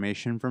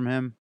confirmation from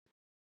him,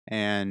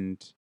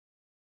 and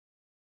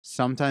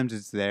sometimes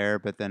it's there,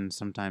 but then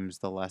sometimes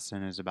the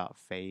lesson is about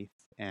faith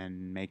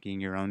and making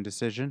your own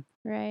decision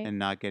Right. and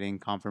not getting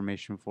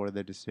confirmation for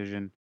the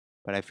decision.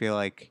 But I feel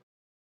like,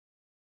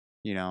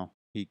 you know,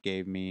 he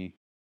gave me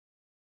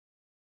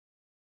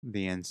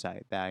the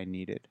insight that I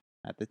needed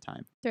at the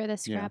time. Through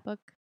the You know? scrapbook.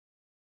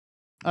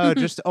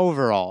 Just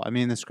overall. I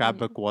mean, the I know.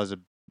 scrapbook was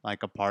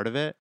like a part of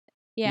it,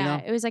 you Yeah,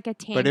 know, it was like a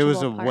tangible but it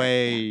was a part.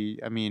 way.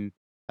 I mean,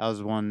 that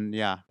was one.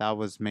 Yeah, that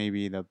was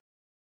maybe the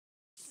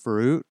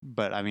fruit.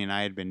 But I mean,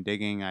 I had been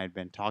digging. I had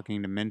been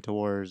talking to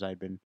mentors. I'd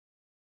been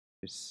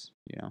just,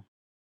 you know,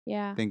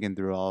 Yeah. thinking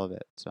through all of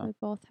it. We So,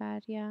 both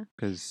had. Yeah.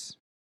 because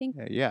Think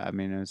yeah, I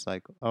mean, it was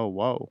like, oh,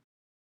 whoa,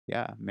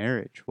 yeah,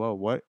 marriage. Whoa,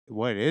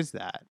 what is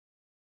that?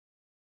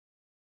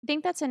 I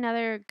think that's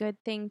another good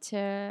thing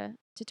to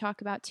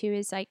talk about too,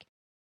 is like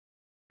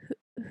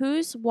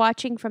who's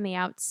watching from the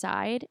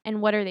outside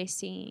and what are they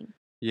seeing?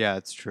 Yeah,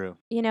 it's true.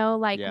 You know,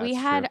 like Yeah, we it's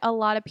had true. a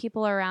lot of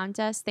people around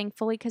us,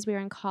 thankfully, because we were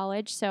in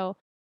college. So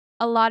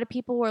a lot of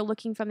people were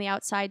looking from the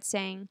outside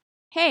saying,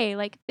 hey,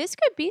 like this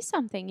could be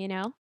something, you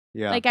know?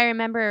 Yeah, Like I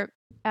remember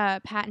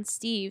Pat and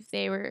Steve,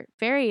 they were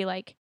very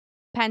like,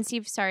 Pat and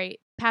Steve, sorry,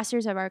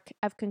 pastors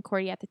of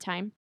Concordia at the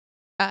time.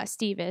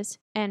 Steve is,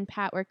 and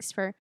Pat works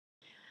for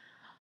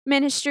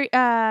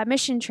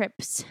mission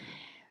trips,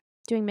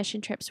 doing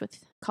mission trips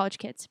with college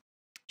kids.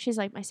 She's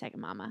like my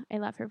second mama. I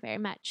love her very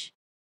much.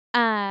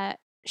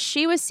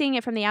 She was seeing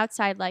it from the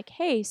outside, like,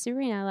 hey,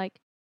 Serena,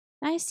 like,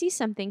 I see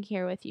something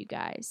here with you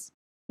guys,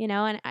 you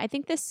know, and I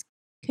think this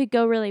could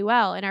go really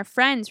well. And our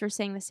friends were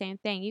saying the same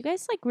thing. You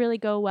guys like really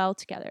go well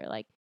together,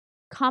 like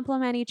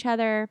compliment each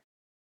other.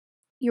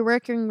 You're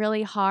working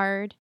really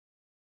hard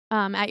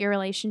at your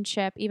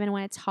relationship, even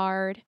when it's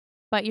hard,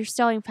 but you're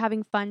still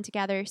having fun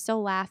together. You're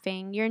still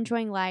laughing. You're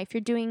enjoying life.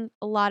 You're doing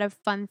a lot of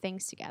fun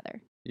things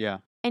together, yeah,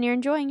 and you're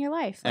enjoying your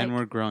life. and Like,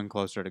 we're growing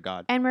closer to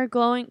God and we're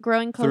growing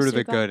closer through to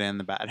the God. good and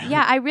the bad.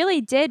 Yeah, I really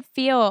did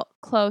feel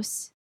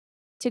close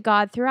to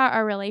God throughout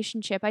our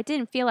relationship, I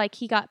didn't feel like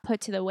he got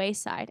put to the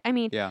wayside. I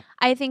mean, Yeah.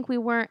 I think we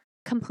weren't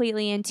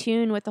completely in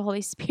tune with the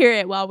Holy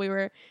Spirit while we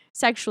were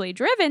sexually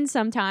driven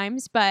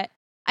sometimes, but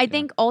I Yeah.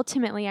 think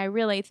ultimately, I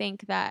really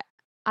think that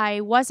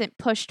I wasn't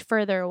pushed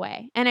further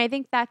away. And I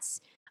think that's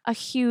a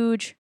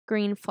huge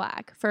green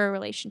flag for a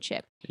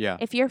relationship. Yeah.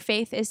 If your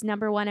faith is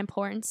number one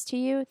importance to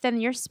you, then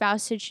your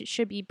spouse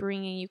should be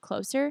bringing you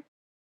closer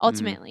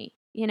ultimately,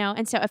 you know?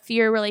 And so if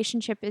your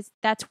relationship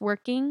that's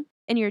working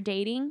and you're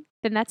dating,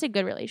 then that's a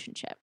good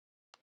relationship.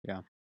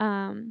 Yeah.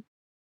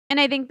 And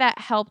I think that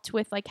helped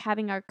with like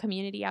having our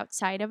community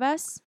outside of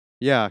us.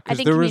 Yeah, I because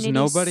think there was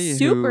community is nobody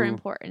super who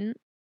important.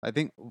 I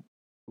think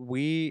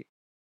we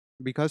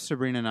because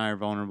Sabrina and I are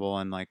vulnerable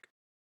and like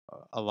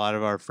a lot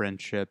of our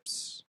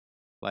friendships,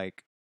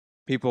 like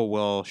people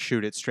will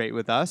shoot it straight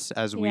with us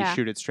as we Yeah.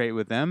 shoot it straight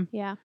with them.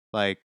 Yeah.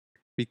 Like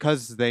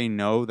because they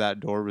know that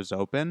door was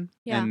open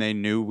Yeah. and they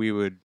knew we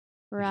would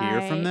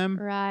hear from Right. them.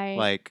 Right.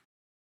 Like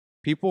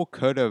people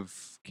could have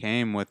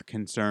came with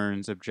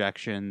concerns,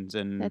 objections,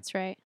 and That's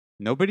right.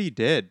 nobody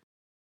did,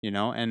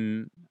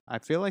 and I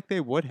feel like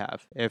they would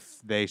have if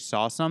they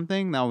saw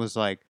something that was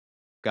like,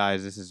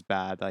 guys, this is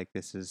bad. Like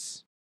this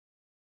is,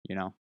 you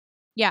know,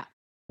 Yeah.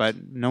 but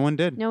no one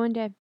did. No one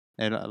did.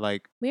 And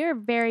like We were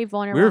very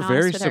vulnerable we were and honest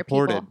very with our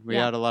supported. people. We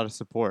Yeah. had a lot of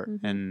support, Mhm.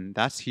 and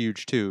that's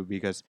huge too.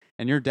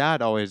 And your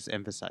dad always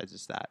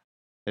emphasizes that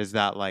is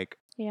that like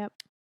Yep.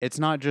 it's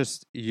not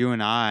just you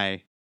and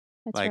I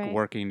That's like right.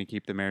 working to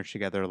keep the marriage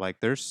together. Like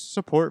there's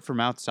support from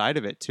outside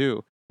of it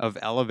too, of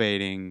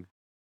elevating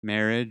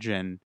marriage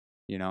and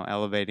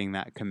elevating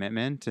that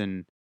commitment,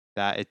 and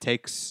that it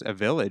takes a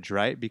village,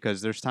 right?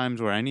 Because there's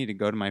times where I need to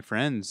go to my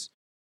friends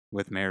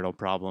with marital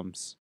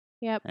problems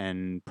Yep.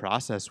 and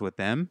process with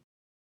them,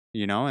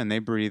 and they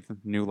breathe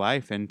new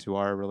life into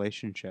our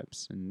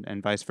relationships,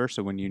 and vice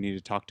versa when you need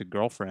to talk to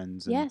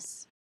girlfriends.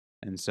 Yes.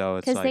 And so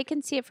it's Because they like,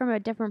 can see it from a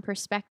different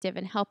perspective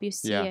and help you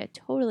see yeah. it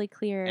totally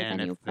clearer And than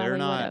if you they're probably would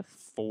not have.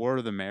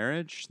 for the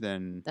marriage,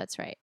 then That's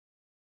right.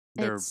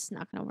 they're, It's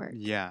not going to work.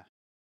 yeah.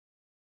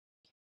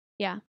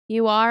 Yeah.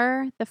 You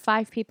are the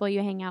 5 people you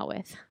hang out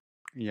with.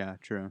 Yeah,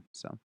 true.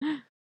 So, Yeah.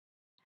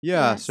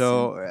 yeah,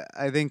 So, so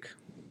I think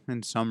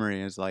in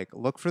summary is like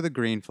look for the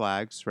green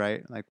flags,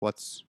 right? Like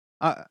what's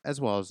as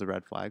well as the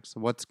red flags.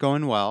 What's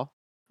going well?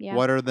 yeah.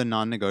 What are the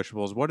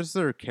non-negotiables? What is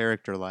their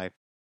character like?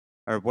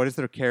 Or what is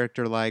their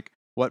character like?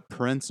 What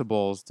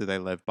principles do they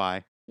live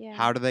by? Yeah.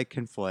 How do they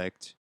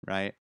conflict,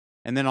 right?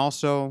 And then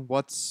also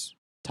what's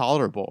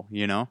tolerable,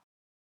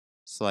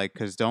 It's like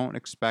cuz don't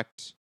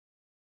expect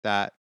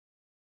that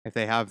if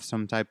they have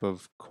some type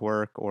of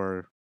quirk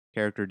or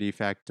character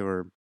defect,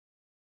 or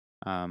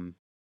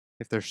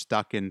if they're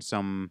stuck in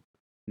some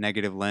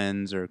negative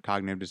lens or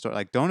cognitive disorder,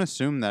 like don't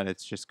assume that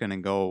it's just going to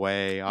go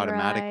away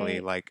automatically.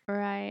 Right. Like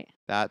Right.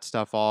 that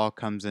stuff all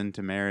comes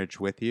into marriage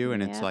with you,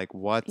 and it's Yep. like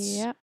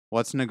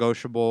what's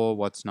negotiable,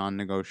 what's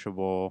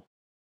non-negotiable.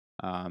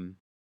 um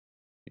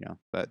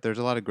but there's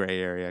a lot of gray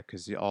area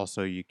because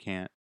you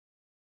can't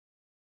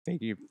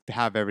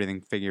have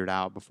everything figured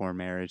out before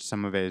marriage.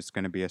 Some of it is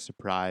going to be a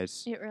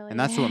surprise, It really and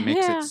that's what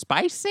makes Yeah. it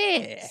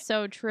spicy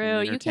So and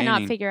true. You cannot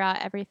entertaining. figure out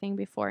everything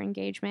before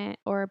engagement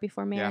or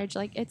before Yeah. marriage.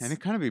 Like And it's it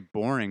kind of be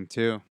boring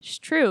too.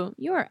 true.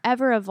 You are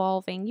ever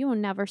evolving. You will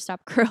never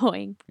stop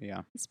growing.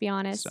 Yeah. Let's be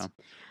honest. So,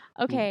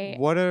 Okay.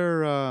 what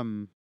are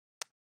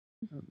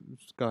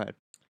go ahead.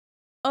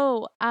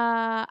 Oh,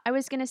 I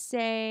was gonna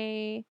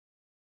say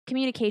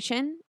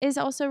communication is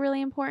also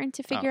really important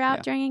to figure out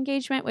Yeah. during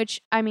engagement,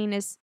 which I mean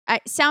it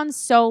sounds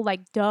so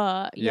like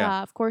duh. Yeah.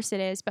 Yeah, of course it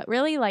is. But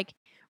really,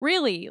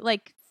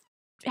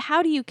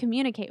 how do you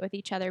communicate with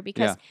each other?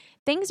 Because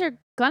things are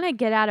gonna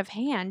get out of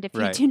hand if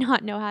you Right. do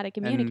not know how to And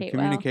communicate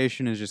well.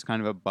 communication is just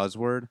kind of a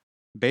buzzword.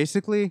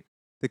 Basically,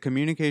 the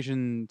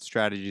communication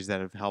strategies that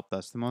have helped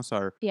us the most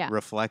are Yeah.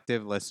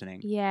 reflective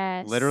listening.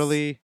 Yes.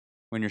 Literally,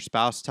 when your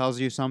spouse tells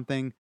you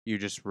something, you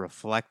just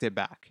reflect it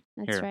back.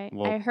 That's Here, right.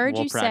 We'll, I heard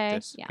we'll you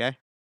practice, say, yeah. okay?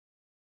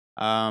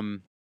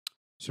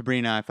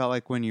 Sabrina, I felt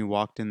like when you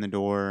walked in the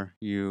door,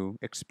 you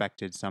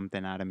expected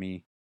something out of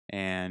me,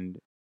 and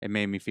it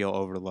made me feel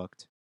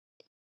overlooked.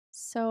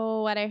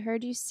 So what I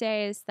heard you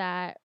say is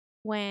that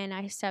when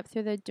I stepped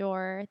through the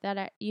door,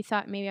 that you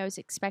thought maybe I was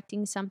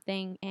expecting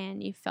something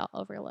and you felt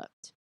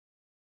overlooked.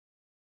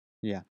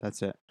 Yeah,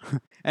 that's it.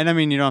 And I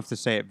mean, you don't have to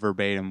say it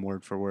verbatim,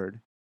 word for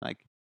word.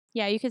 Like,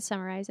 Yeah, you could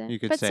summarize it. you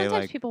could But say sometimes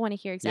like, people want to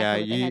hear yeah,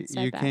 exactly what they you had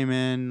said you back. came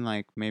in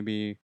like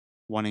maybe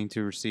wanting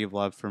to receive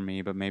love from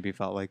me, but maybe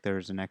felt like there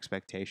was an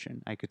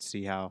expectation. I could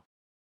see how,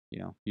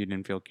 you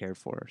didn't feel cared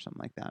for or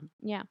something like that.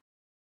 Yeah.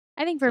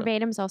 I think So-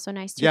 verbatim's also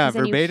nice too. Yeah, 'Cause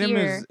then you verbatim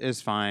hear,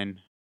 is fine.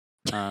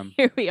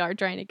 here we are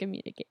trying to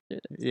communicate through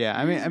this. Yeah,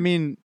 I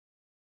mean,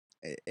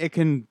 it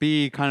can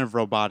be kind of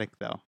robotic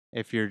though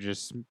if you're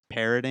just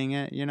parroting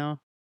it,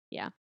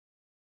 Yeah.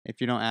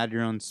 If you don't add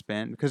your own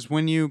spin, because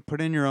when you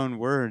put in your own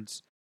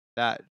words,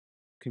 that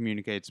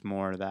communicates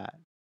more that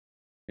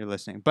you're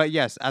listening. But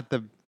yes, at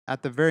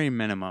the very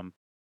minimum,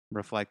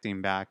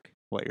 reflecting back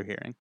what you're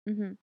hearing.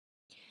 Mm-hmm.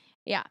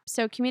 Yeah.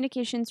 So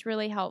communication's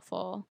really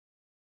helpful.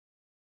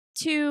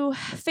 to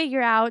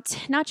figure out,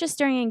 not just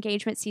during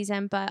engagement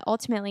season, but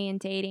ultimately in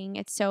dating,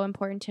 it's so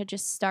important to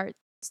just start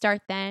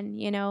then,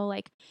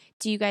 like,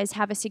 do you guys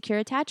have a secure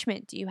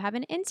attachment? Do you have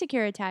an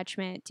insecure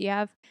attachment? Do you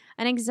have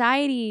an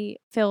anxiety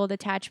filled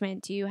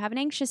attachment? Do you have an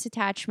anxious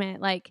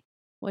attachment? Like,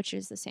 which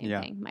is the same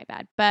Yeah. thing, my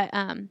bad. But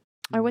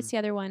or what's Mhm. the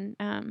other one?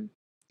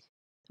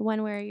 The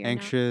one where you're not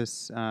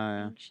Anxious.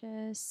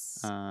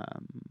 anxious.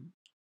 Um,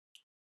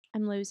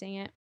 I'm losing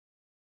it.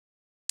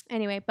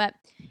 Anyway, but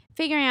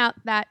figuring out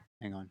that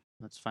hang on.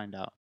 Let's find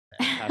out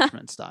the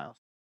attachment styles.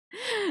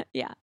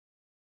 yeah.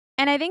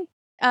 And I think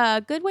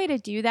a good way to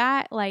do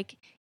that, like,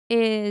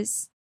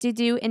 is to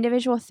do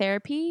individual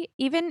therapy.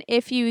 Even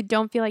if you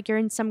don't feel like you're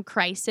in some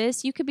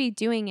crisis, you could be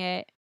doing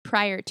it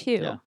prior Yeah.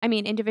 to. I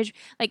mean, individual,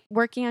 like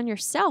working on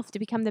yourself to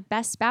become the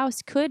best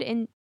spouse could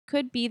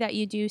be that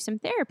you do some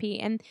therapy,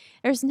 and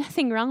there's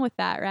nothing wrong with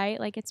that, right?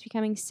 Like, it's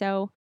becoming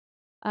so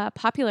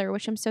popular,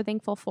 which I'm so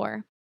thankful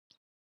for.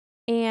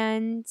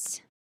 And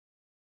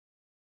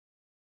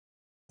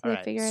All did I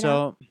right. figure it out?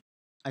 So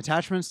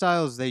attachment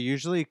styles, they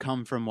usually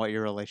come from what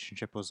your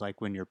relationship was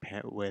like when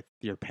with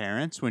your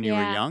parents when you were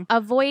Yeah, young,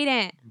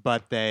 avoidant.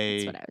 but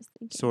That's what they I was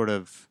thinking. sort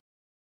of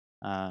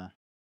uh,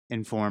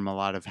 inform a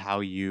lot of how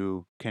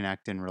you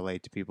connect and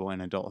relate to people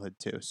in adulthood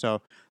too.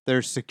 So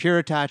there's secure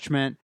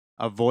attachment,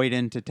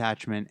 avoidant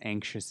attachment,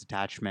 anxious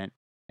attachment,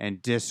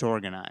 and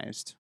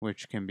disorganized,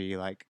 which can be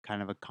like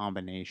kind of a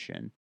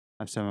combination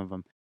of some of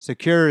them.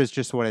 Secure is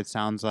just what it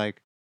sounds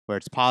like, where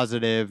it's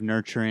positive,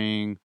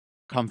 nurturing,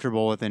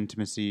 comfortable with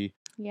intimacy.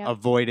 Yep.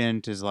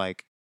 Avoidant is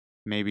like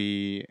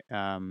maybe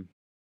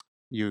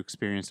you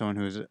experience someone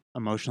who is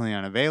emotionally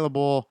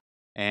unavailable,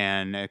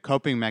 and a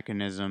coping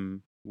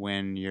mechanism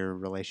when your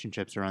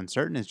relationships are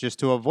uncertain is just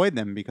to avoid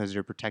them because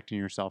you're protecting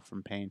yourself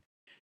from pain.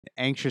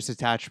 Anxious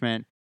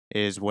attachment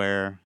is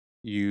where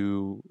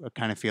you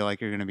kind of feel like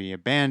you're going to be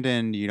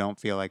abandoned. You don't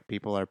feel like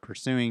people are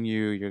pursuing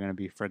you. You're going to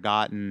be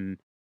forgotten.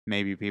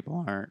 Maybe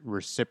people aren't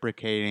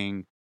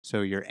reciprocating.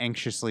 So you're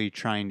anxiously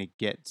trying to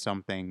get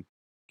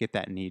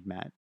that need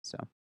met. So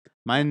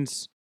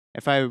mine's,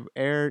 if I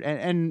aired,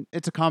 and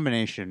it's a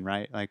combination,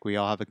 right? Like we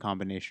all have a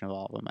combination of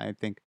all of them. I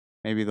think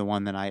maybe the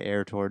one that I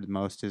air toward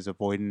most is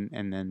avoidant,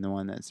 and then the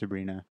one that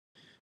Sabrina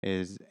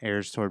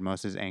airs toward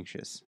most is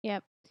anxious.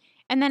 Yep.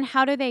 And then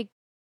how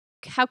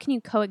can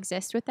you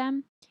coexist with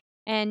them?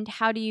 And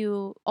how do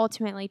you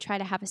ultimately try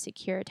to have a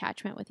secure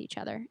attachment with each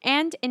other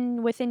and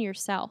within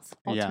yourself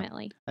Yeah.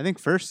 ultimately? I think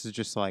first is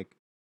just like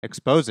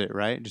expose it,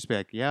 right? Just be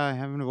like, yeah, I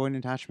have an avoidant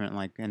attachment.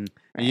 Like, and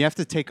you Right. have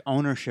to take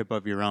ownership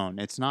of your own.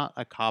 It's not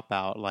a cop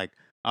out like,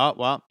 oh,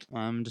 well,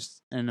 I'm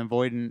just an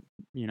avoidant,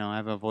 I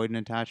have avoidant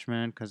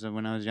attachment because of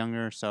when I was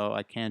younger, so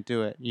I can't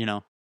do it.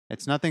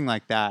 It's nothing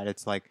like that.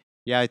 It's like,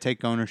 yeah, I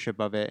take ownership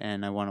of it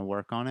and I want to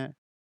work on it.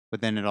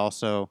 But then it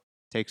also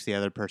takes the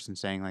other person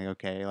saying, like,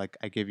 okay, like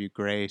I give you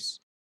grace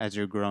as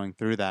you're growing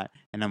through that,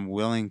 and I'm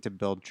willing to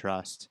build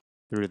trust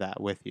through that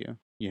with you.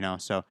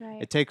 So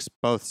Right. it takes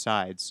both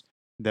sides,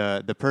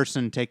 the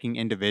person taking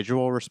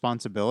individual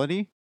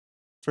responsibility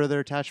for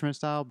their attachment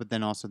style, but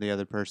then also the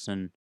other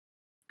person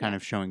kind Yeah.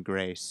 of showing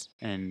grace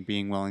and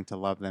being willing to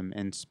love them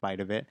in spite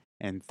of it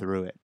and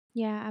through it.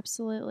 Yeah,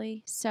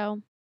 absolutely.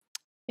 So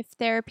if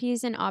therapy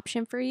is an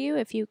option for you,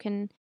 if you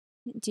can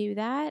do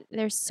that,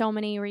 there's so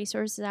many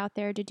resources out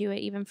there to do it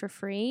even for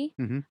free.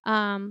 Mm-hmm.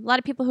 A lot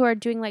of people who are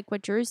doing like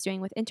what Drew's doing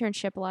with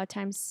internship, a lot of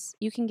times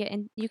you could get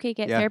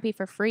Yeah. therapy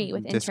for free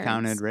with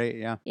Discounted interns. rate,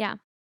 yeah. Yeah.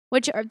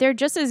 Which they're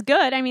just as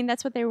good. I mean,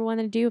 that's what they want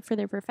to do for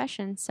their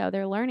profession. So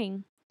they're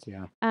learning.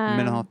 Yeah.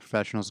 Mental health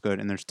professionals good,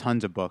 and there's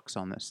tons of books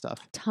on this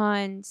stuff.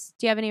 Tons.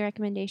 Do you have any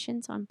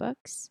recommendations on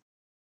books?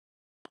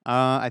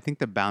 I think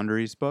the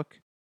Boundaries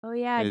book Oh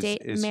yeah,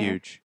 is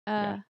huge.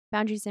 Yeah.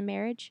 Boundaries in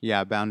Marriage.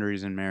 Yeah,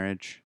 Boundaries in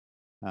Marriage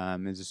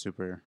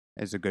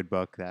is a good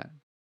book that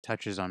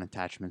touches on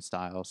attachment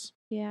styles.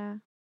 Yeah.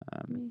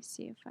 Let me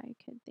see if I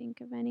could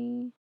think of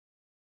any.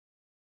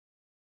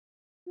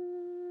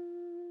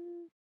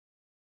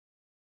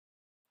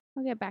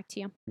 I'll get back to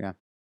you. Yeah.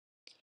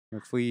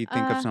 If we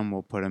think of some,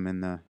 we'll put them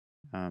in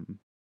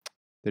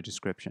the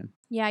description.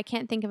 Yeah, I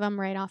can't think of them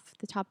right off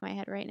the top of my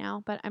head right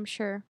now, but I'm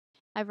sure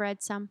I've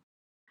read some.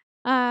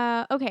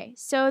 Okay,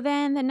 so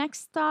then the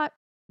next thought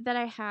that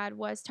I had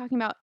was talking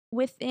about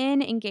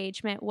within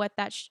engagement,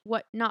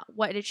 not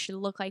what it should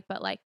look like,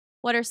 but like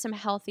what are some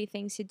healthy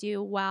things to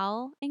do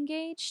while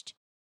engaged.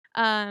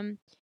 Um,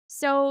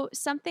 so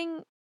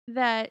something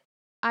that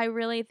I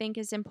really think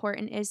is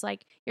important is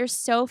like you're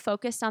so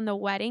focused on the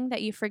wedding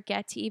that you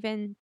forget to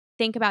even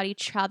think about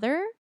each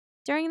other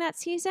during that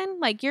season.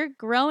 Like you're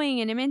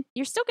growing and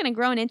you're still going to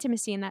grow in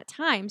intimacy in that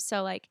time.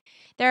 So like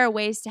there are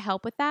ways to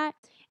help with that.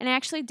 And I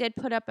actually did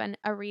put up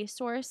a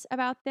resource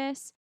about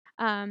this.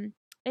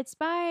 It's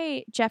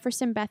by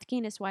Jefferson Bethke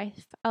and his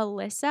wife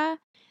Alyssa.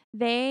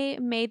 They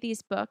made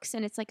these books,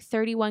 and it's like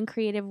 31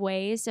 creative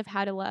ways of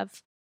how to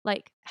love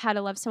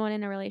someone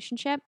in a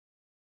relationship.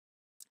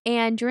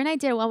 And Drew and I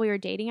did it while we were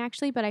dating,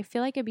 actually, but I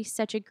feel like it'd be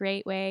such a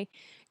great way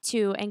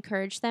to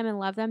encourage them and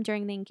love them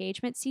during the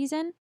engagement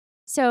season.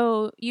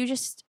 So you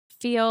just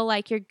feel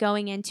like you're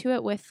going into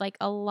it with like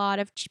a lot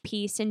of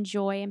peace and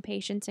joy and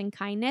patience and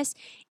kindness,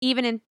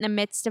 even in the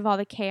midst of all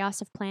the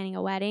chaos of planning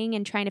a wedding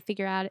and trying to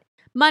figure out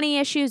money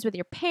issues with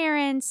your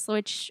parents,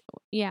 which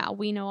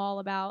we know all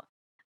about.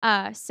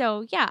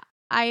 So yeah,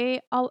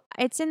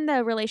 it's in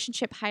the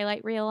relationship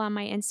highlight reel on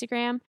my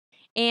Instagram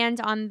and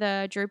on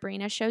the Drew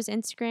Brina show's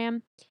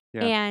Instagram.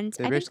 Yeah. And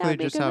They I think that basically would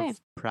be a just good way.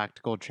 have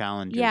practical Yeah.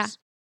 challenges,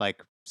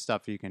 like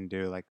stuff you can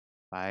do, like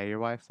buy your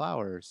wife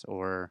flowers,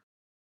 or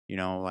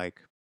like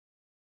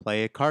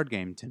play a card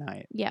game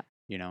tonight, Yep.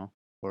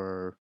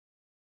 or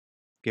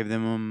give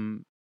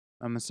them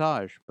a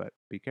massage, but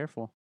be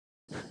careful.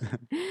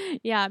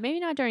 Yeah, maybe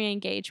not during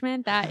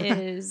engagement. That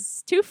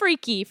is too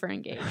freaky for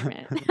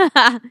engagement.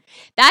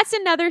 That's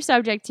another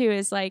subject too,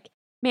 is like,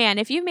 man,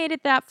 if you've made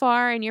it that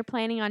far and you're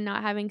planning on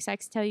not having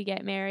sex until you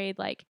get married,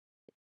 like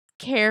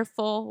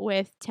careful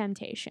with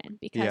temptation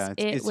because Yeah,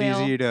 it it's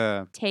will easy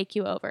to take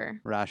you over.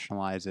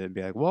 rationalize it and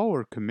be like, well,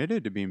 we're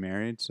committed to be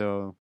married,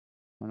 so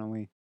why don't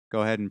we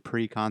go ahead and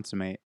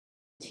pre-consummate?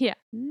 Yeah.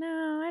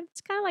 No,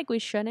 it's kind of like we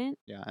shouldn't.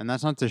 Yeah, and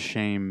that's not to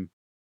shame,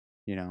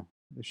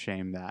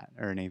 shame that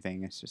or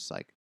anything. It's just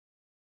like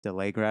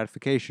delay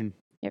gratification.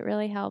 It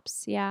really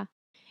helps. Yeah.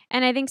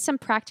 And I think some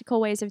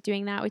practical ways of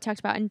doing that we talked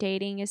about in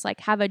dating is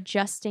like have a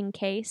just in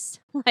case,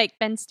 like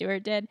Ben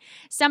Stewart did.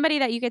 Somebody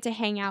that you get to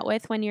hang out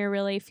with when you're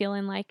really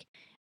feeling like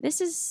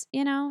this is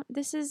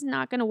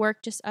not going to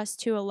work just us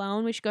two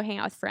alone. We should go hang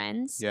out with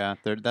friends. Yeah,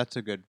 that's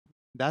a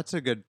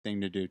good thing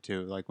to do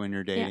too. Like when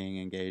you're Yeah. dating,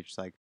 engaged,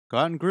 like go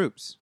out in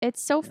groups.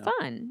 It's so Yeah.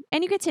 fun.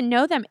 And you get to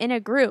know them in a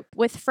group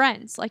with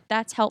friends. Like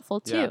that's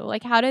helpful too. Yeah.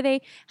 Like how do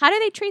they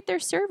treat their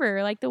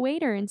server, like the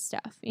waiter and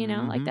stuff, Like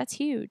Mhm. that's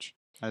huge.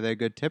 Are they a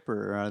good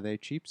tipper or are they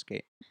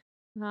cheapskate?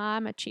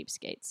 I'm a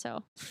cheapskate,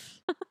 so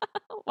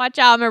watch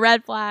out, I'm a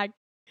red flag.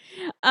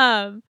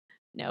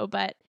 No,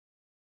 but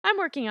I'm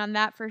working on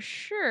that for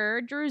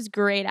sure. Drew's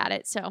great at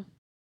it, so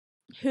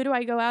who do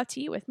I go out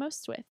to eat with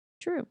most with?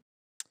 Drew.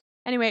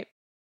 Anyway,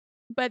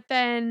 but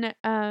then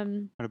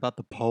What about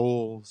the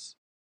polls?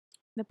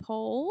 the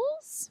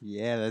polls?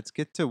 Yeah, let's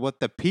get to what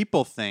the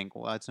people think.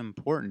 Well, that's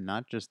important,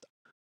 not just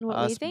What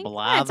we us think?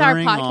 Yeah, it's our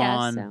blathering podcast,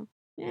 on. so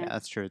Yeah,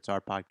 that's true. It's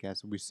our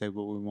podcast. We say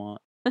what we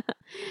want.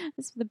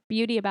 That's the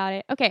beauty about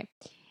it. Okay.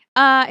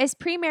 Is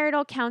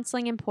premarital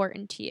counseling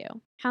important to you?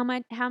 How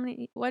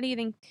many what do you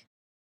think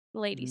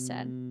the lady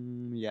said?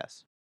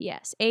 Yes.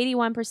 Yes.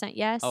 81%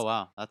 yes. Oh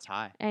wow, that's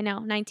high. I know.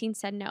 19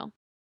 said no.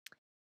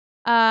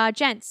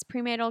 Gents,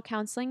 premarital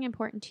counseling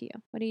important to you?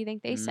 What do you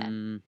think they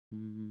said?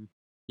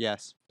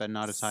 Yes, but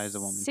not as high as a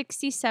woman.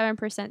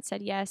 67%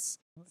 said yes.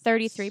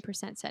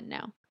 33% said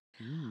no.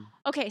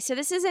 Okay, so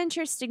this is an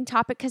interesting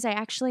topic because I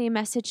actually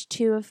messaged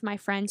 2 of my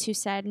friends who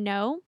said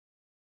no,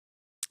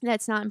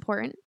 that's not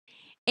important.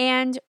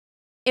 And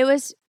it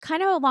was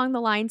kind of along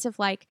the lines of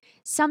like,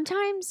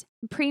 sometimes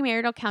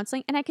premarital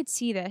counseling, and I could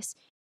see this,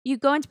 you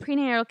go into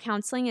premarital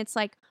counseling, it's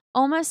like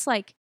almost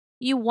like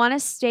you want to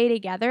stay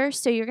together,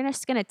 so you're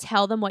just going to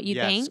tell them what you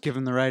think. Yes, give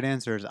them the right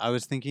answers. I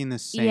was thinking the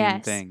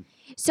same thing.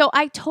 So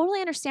I totally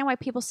understand why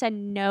people said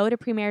no to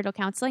premarital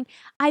counseling.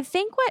 I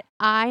think what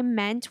I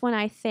meant when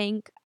I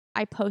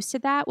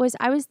posted that was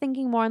I was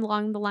thinking more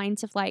along the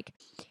lines of like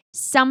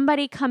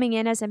somebody coming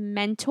in as a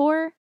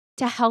mentor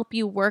to help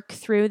you work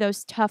through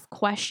those tough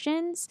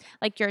questions,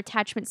 like your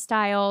attachment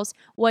styles.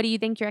 What do you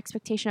think your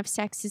expectation of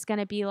sex is going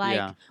to be like?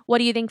 Yeah. What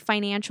do you think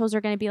financials are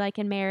going to be like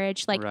in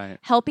marriage? Like Right.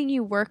 helping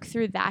you work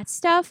through that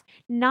stuff,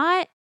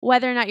 not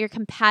whether or not you're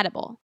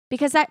compatible.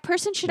 Because that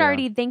person should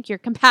already think you're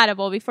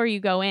compatible before you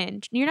go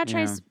in. You're not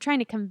trying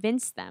to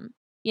convince them,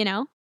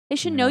 They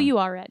should know you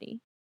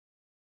already.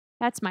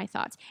 That's my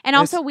thoughts. And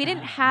also, we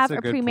didn't have a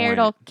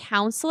premarital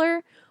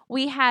counselor.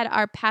 We had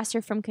our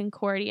pastor from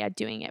Concordia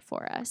doing it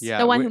for us. Yeah,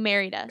 the one who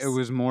married us. It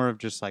was more of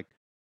just like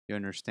you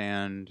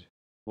understand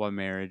what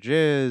marriage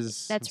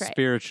is. That's right.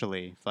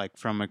 Spiritually, like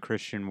from a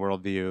Christian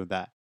worldview,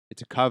 that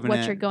it's a covenant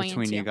what you're going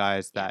between into. you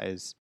guys that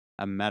is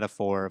a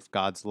metaphor of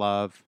God's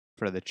love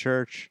for the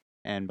church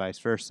and vice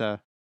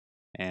versa.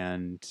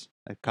 And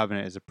a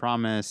covenant is a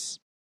promise,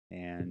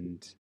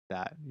 and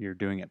that you're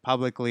doing it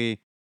publicly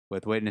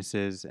with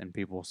witnesses and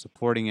people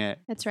supporting it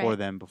for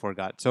them before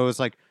God. So it's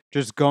like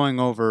just going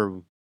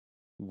over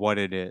what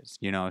it is,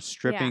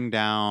 stripping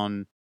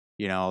down,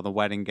 the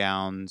wedding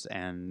gowns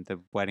and the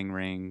wedding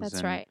rings. That's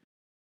and right.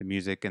 The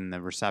music and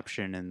the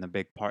reception and the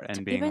big part,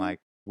 and being like,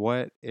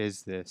 what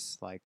is this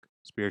like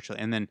spiritually?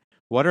 And then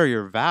what are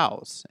your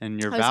vows? And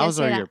your vows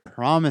are your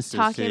promises.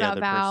 Talking to the about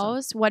other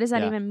vows. person. What does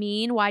that even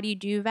mean? Why do you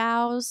do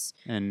vows?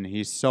 And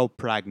he's so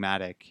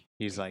pragmatic.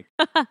 He's like,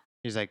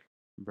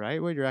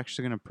 write what you're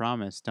actually going to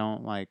promise.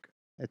 Don't like,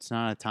 it's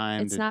not a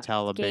time to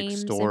tell a big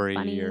story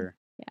or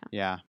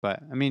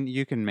but I mean,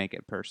 you can make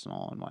it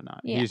personal and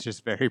whatnot. Yeah. He's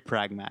just very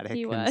pragmatic.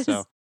 He was. And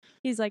so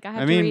he's like, I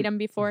have to read them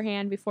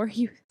beforehand before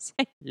you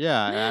say.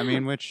 Yeah, I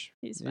mean, which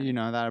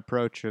that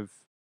approach of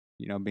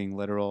being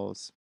literal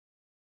is,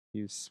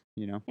 he was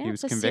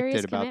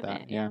convicted about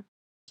that. Yeah.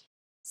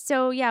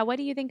 So what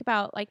do you think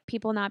about like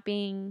people not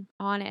being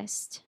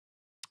honest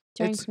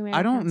during premarital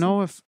I don't counseling?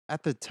 know if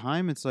at the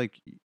time it's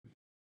like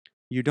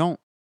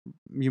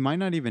you might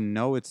not even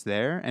know it's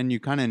there, and you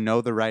kind of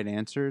know the right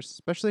answers,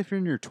 especially if you're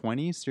in your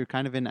 20s. You're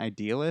kind of an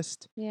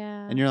idealist,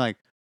 Yeah. and you're like,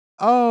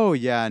 oh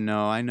yeah,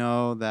 no, I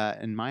know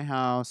that in my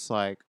house,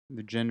 like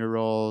the gender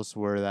roles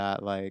were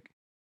that, like,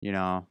 you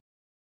know,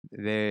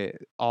 they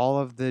all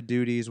of the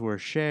duties were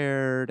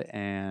shared,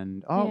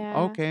 and oh, Yeah.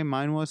 okay,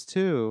 mine was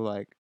too,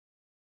 like,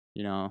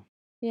 you know.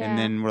 And Yeah.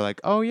 then we're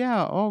like, oh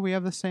yeah, oh, we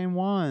have the same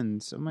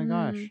ones, oh my Mm.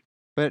 gosh.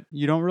 But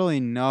you don't really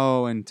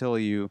know until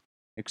you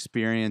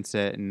experience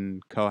it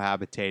and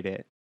cohabitate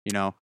it,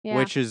 Yeah.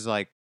 which is,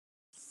 like,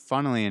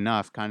 funnily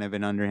enough, kind of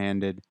an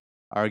underhanded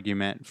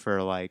argument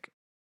for, like,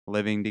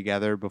 living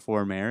together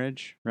before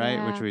marriage,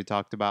 right? Which Yeah. we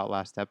talked about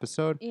last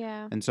episode.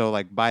 Yeah. And so,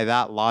 like, by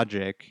that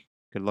logic,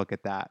 could look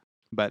at that.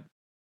 But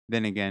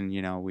then again,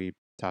 we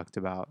talked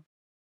about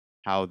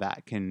how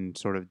that can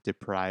sort of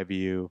deprive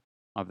you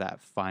of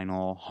that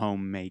final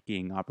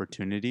homemaking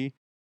opportunity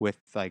with,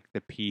 like,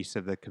 the piece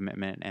of the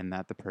commitment and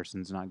that the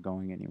person's not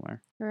going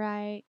anywhere.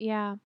 Right.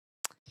 Yeah.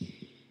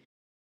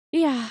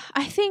 Yeah.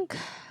 I think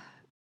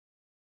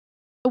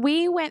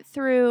we went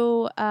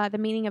through The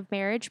Meaning of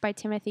Marriage by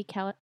Timothy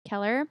Keller.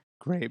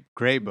 Great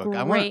book.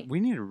 Great. We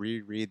need to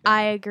reread that.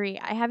 I agree.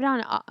 I have it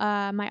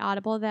on my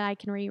Audible that I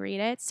can reread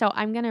it. So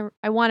I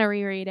want to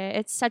reread it.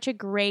 It's such a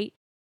great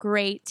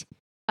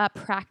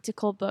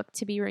practical book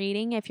to be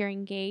reading if you're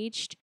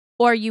engaged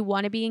or you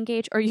want to be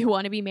engaged or you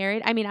want to be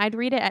married. I mean, I'd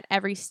read it at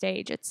every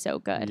stage. It's so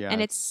good. Yeah,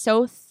 and it's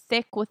so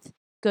thick with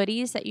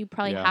goodies that you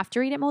probably Yeah. have to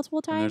read it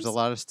multiple times. And there's a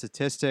lot of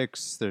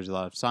statistics, there's a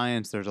lot of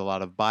science, there's a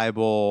lot of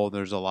Bible,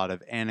 there's a lot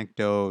of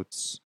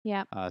anecdotes,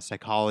 Yeah.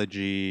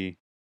 Psychology.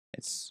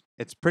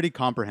 It's pretty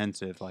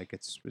comprehensive. Like,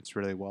 it's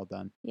really well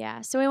done.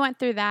 Yeah. So we went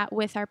through that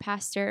with our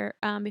pastor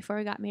before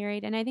we got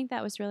married. And I think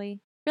that was really,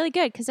 really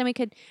good because then we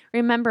could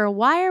remember,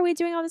 why are we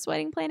doing all this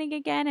wedding planning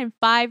again in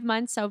 5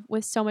 months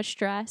with so much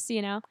stress,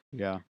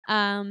 Yeah.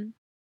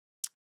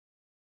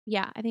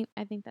 Yeah, I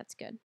think that's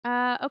good.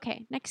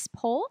 Okay, next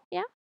poll.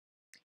 Yeah.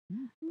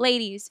 Mhm.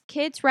 Ladies,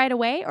 kids right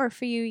away or a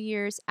few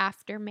years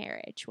after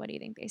marriage? What do you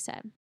think they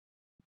said?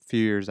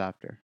 Few years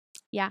after.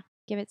 Yeah,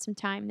 give it some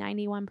time.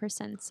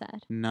 91%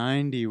 said.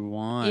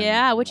 91.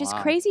 Yeah, which is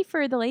Wow. crazy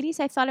for the ladies.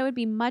 I thought it would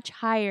be much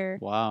higher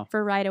Wow.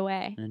 for right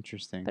away,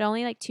 Interesting. but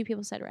only like 2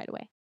 people said right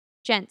away.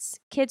 Gents,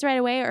 kids right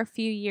away or a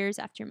few years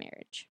after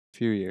marriage?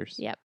 Few years.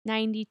 Yep,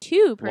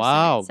 92%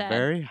 Wow, said.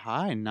 very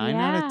high. 9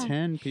 out of Yeah.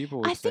 10 people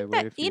would I say think wait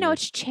a that, few it's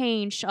years.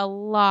 changed a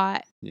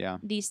lot Yeah.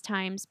 these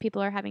times.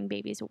 People are having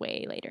babies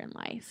way later in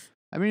life.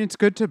 I mean, it's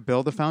good to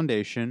build a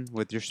foundation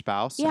with your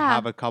spouse. Yeah.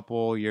 Have a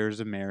couple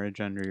years of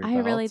marriage under your I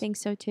belt. really think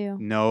so too.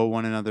 Know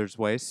one another's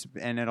ways,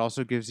 and it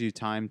also gives you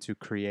time to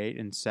create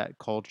and set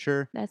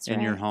culture That's in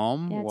your right.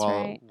 home, That's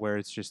right. where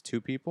it's just 2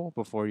 people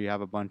before you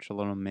have a bunch of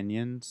little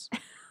minions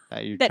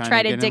that you That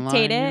try to get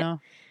dictate in line, it.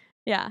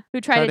 Yeah, who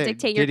try to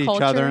dictate your get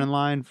culture. each other in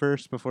line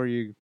first before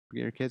you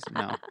get your kids.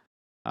 No.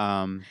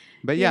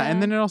 But yeah, and Yeah.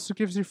 then it also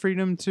gives you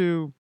freedom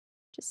to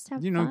Just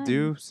have fun.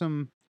 do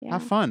some Yeah.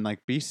 have fun,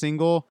 like be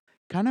single.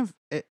 Kind of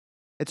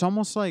it's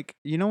almost like,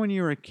 when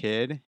you were a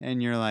kid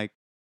and you're like,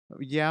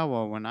 yeah,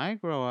 well, when I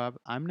grow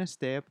up, I'm gonna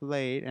stay up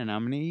late and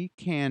I'm gonna eat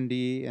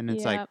candy, and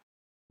it's like, Yep.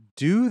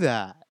 do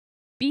that.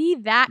 Be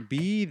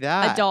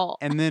that adult.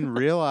 and then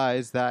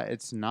realize that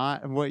it's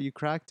not what you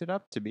cracked it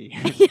up to be.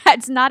 Yeah,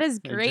 it's not as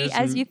It great just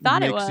as you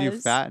thought it was. makes you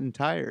fat and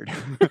tired.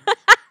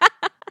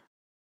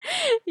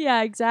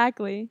 Yeah,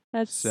 exactly.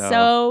 That's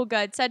so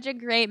good. Such a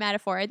great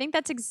metaphor. I think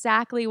that's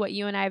exactly what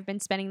you and I have been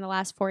spending the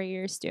last 4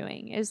 years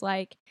doing, is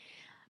like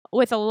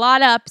with a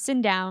lot of ups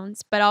and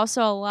downs, but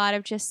also a lot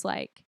of just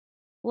like,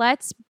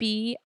 let's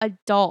be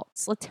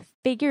adults. Let's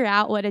figure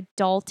out what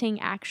adulting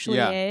actually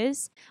Yeah.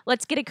 is.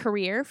 Let's get a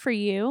career for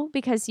you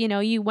because,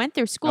 you went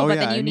through school, Oh, but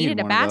yeah, then I you need needed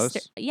a one of master.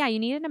 those. Yeah, you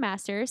needed a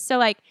master's. So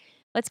like,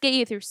 let's get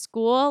you through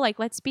school. Like,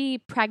 let's be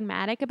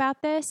pragmatic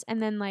about this.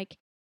 And then like,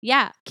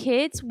 yeah,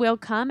 kids will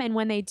come. And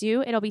when they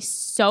do, it'll be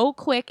so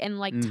quick and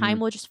like time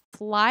will just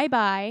fly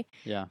by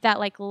Yeah. that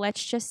like,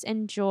 let's just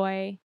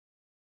enjoy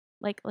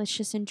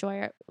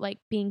our, like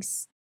being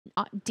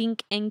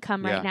dink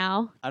income Yeah. right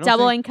now. I don't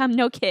Double think- income,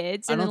 no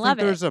kids, I and don't then think love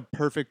it. there's a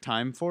perfect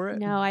time for it.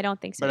 No, I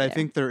don't think so. But I either.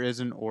 think there is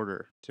an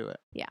order to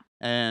it. Yeah.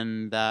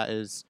 And that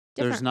is,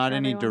 there's Different not for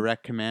any everyone.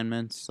 direct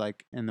commandments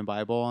like in the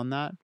Bible on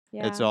that.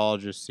 Yeah. It's all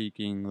just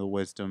seeking the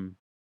wisdom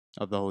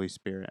of the Holy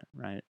Spirit,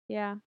 right?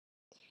 Yeah.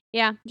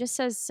 Yeah. Just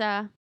says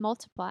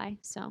multiply.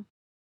 So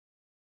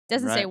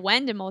doesn't say Right.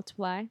 when to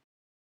multiply.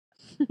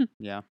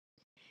 Yeah.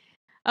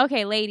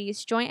 Okay,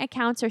 ladies, joint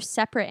accounts are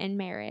separate in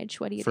marriage.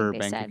 What do you For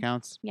think they bank said?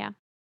 accounts? Yeah.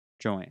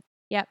 Joint.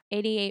 Yep.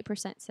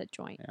 88% said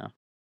joint. Yeah.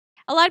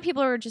 A lot of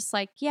people were just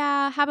like,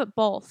 yeah, how about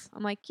both?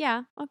 I'm like,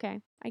 yeah, okay,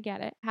 I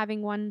get it.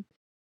 Having one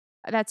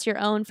that's your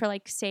own for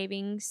like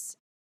savings.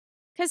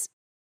 Because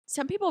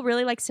some people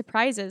really like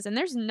surprises, and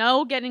there's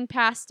no getting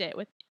past it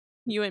with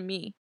you and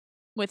me.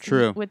 With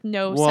True. with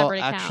no Well, separate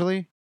account.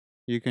 actually,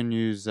 you can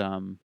use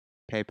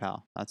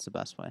PayPal. That's the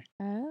best way.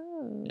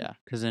 Oh. Yeah,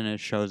 because then it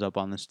shows up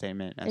on the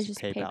statement as It's just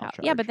PayPal charge.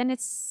 Yeah, but then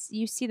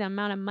you see the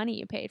amount of money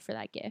you paid for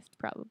that gift,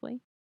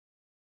 probably.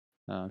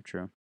 Oh,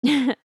 true.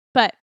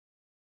 But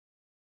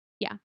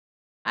yeah,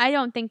 I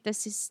don't think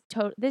this is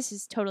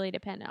totally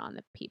dependent on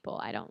the people.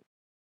 I don't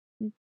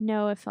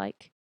know if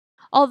like,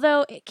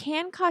 although it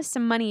can cause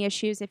some money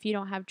issues if you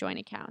don't have joint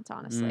accounts,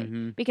 honestly,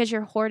 Mm-hmm. because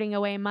you're hoarding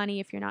away money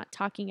if you're not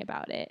talking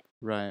about it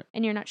Right.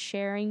 and you're not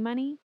sharing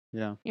money.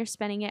 Yeah. You're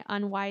spending it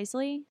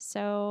unwisely.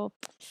 So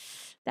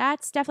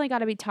that's definitely got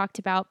to be talked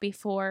about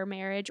before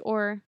marriage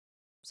or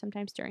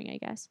sometimes during, I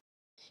guess.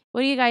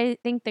 What do you guys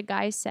think the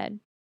guys said?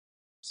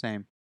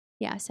 Same.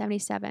 Yeah,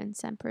 77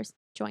 cents per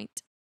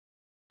joint.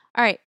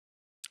 All right.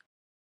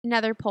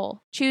 Another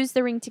poll. Choose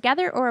the ring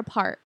together or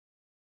apart?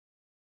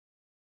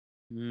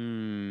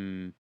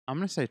 I'm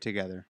gonna say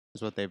together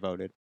is what they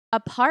voted.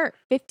 Apart.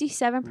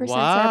 57% said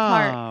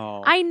apart.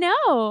 Wow. I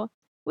know.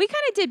 We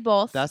kind of did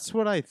both. That's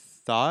what I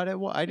thought it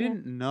was. I Yeah.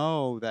 didn't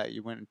know that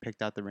you went and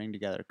picked out the ring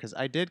together because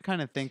I did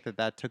kind of think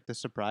that took the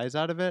surprise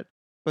out of it.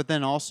 But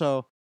then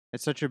also,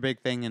 it's such a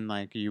big thing, and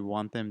like you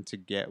want them to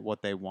get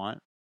what they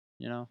want,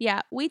 you know?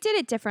 Yeah, we did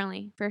it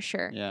differently for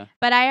sure. Yeah.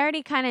 But I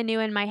already kind of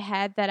knew in my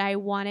head that I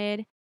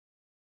wanted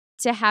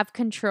to have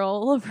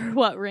control over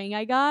what ring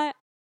I got.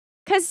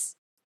 Because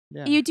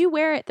Yeah. you do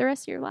wear it the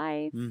rest of your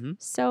life. Mm-hmm.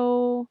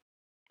 So,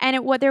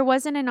 and there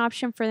wasn't an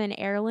option for an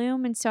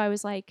heirloom. And so I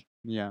was like,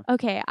 Yeah.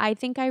 okay, I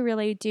think I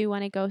really do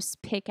want to go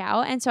pick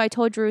out. And so I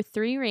told Drew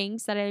 3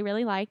 rings that I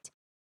really liked,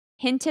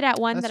 hinted at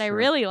one That's that I true.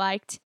 really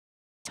liked,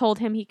 told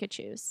him he could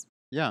choose.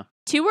 Yeah.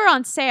 2 were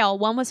on sale.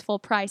 1 was full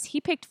price.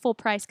 He picked full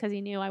price because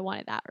he knew I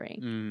wanted that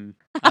ring.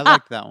 I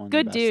liked that one.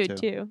 Good the best dude, too.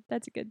 too.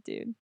 That's a good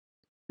dude.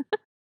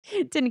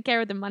 Didn't care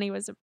what the money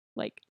was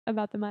like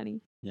about the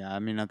money. Yeah. I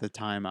mean, at the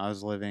time, I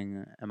was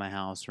living at my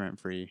house rent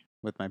free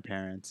with my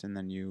parents, and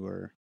then you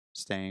were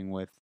staying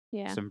with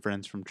Yeah. some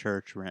friends from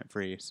church rent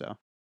free. So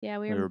Yeah,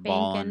 we we were were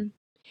balling. banking.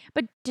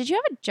 But did you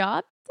have a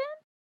job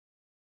then?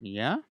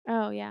 Yeah.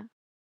 Oh, yeah.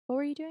 What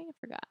were you doing? I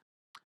forgot.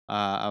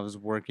 I was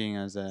working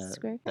as the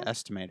Square cat?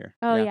 estimator.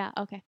 Oh, yeah.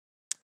 Okay.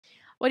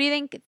 What do you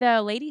think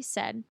the lady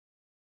said?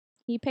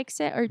 He picks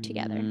it or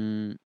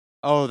together?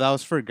 Oh, that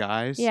was for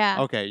guys?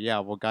 Yeah. Okay, yeah.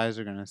 Well, guys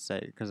are going to say,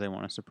 because they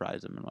want to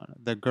surprise them and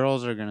whatnot. The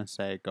girls are going to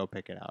say, go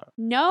pick it out.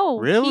 No.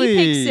 Really?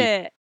 He picks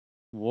it.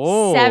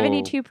 Whoa.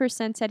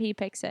 72% said he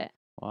picks it.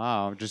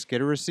 Wow. Just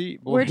get a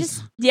receipt, boys. We're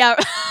just, yeah.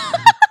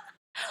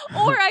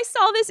 Or I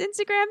saw this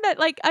Instagram that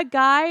like a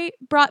guy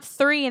brought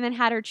 3 and then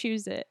had her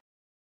choose it.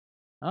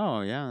 Oh,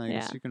 yeah. I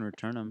guess Yeah. you can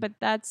return them. But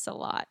that's a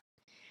lot.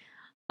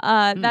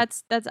 I think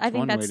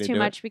one way that's to too do it.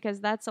 much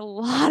because that's a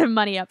lot of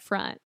money up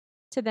front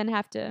to then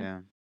have to. Yeah.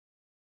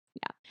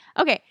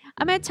 Okay,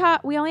 I'm going to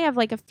talk. We only have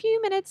like a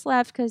few minutes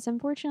left because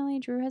unfortunately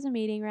Drew has a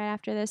meeting right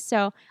after this.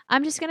 So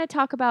I'm just going to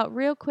talk about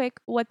real quick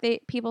what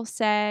people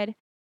said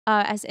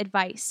as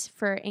advice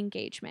for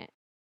engagement.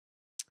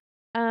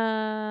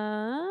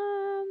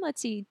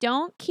 Let's see.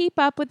 Don't keep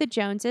up with the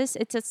Joneses.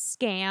 It's a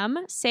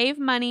scam. Save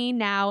money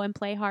now and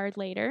play hard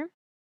later.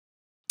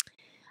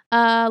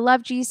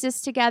 Love Jesus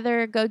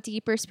together. Go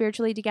deeper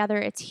spiritually together.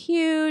 It's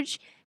huge.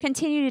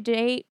 Continue to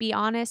date. Be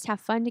honest. Have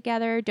fun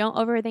together. Don't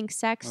overthink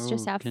sex.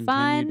 Just have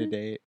fun. Continue to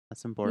date.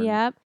 That's important.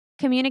 Yep.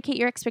 Communicate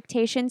your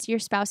expectations. Your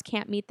spouse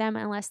can't meet them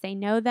unless they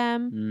know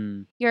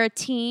them. You're a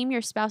team.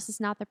 Your spouse is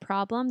not the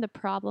problem. The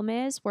problem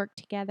is work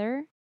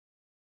together.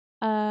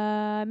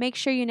 Make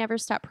sure you never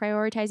stop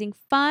prioritizing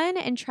fun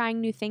and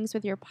trying new things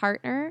with your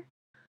partner.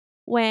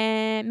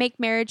 Make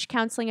marriage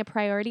counseling a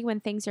priority when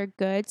things are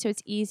good, so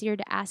it's easier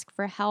to ask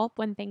for help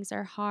when things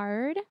are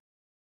hard.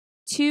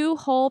 2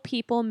 whole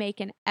people make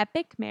an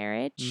epic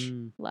marriage.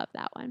 Love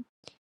that one.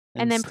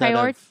 And then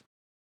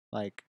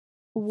like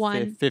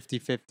one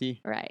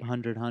 50-50, right.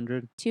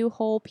 100-100. 2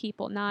 whole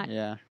people, not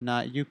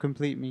you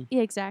complete me.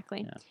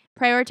 Exactly. Yeah.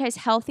 Prioritize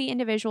healthy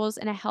individuals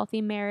in a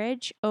healthy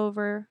marriage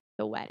over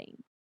the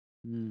wedding.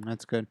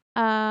 That's good.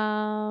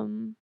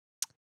 And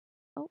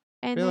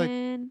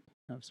then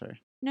Oh,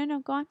 sorry. No,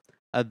 go on.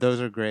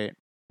 Those are great.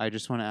 I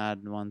just want to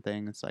add one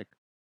thing. It's like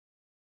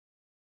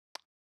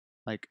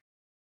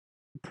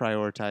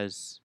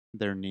prioritize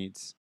their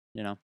needs.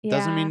 You know,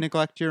 doesn't mean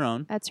neglect your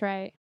own. That's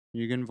right.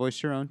 You can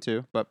voice your own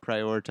too, but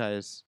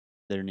prioritize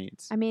their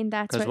needs. I mean,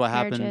 that's because what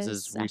happens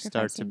is we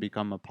start to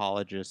become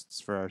apologists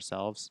for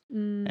ourselves,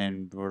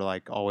 and we're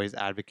like always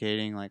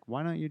advocating, like,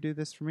 why don't you do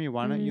this for me?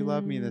 Why don't you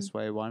love me this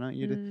way? Why don't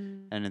you do?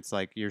 And it's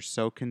like you're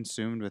so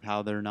consumed with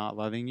how they're not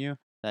loving you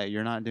that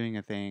you're not doing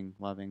a thing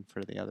loving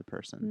for the other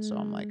person. So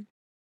I'm like,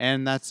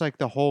 and that's like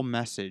the whole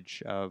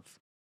message of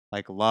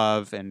like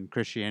love and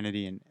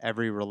Christianity and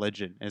every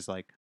religion is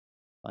like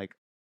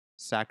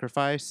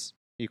sacrifice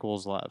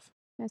equals love.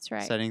 That's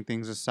right. Setting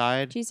things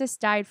aside. Jesus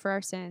died for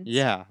our sins.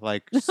 Yeah,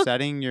 like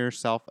setting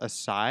yourself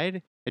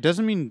aside. It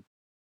doesn't mean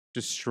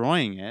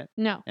destroying it.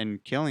 No.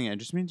 And killing it. It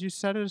just means you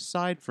set it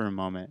aside for a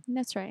moment.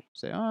 That's right.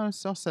 Say, oh,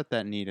 I'll set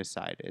that need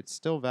aside. It's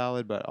still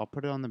valid, but I'll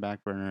put it on the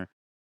back burner.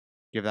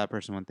 Give that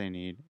person what they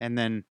need. And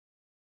then,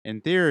 in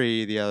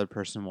theory, the other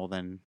person will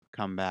then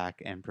come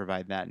back and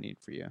provide that need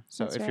for you.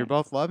 So if you're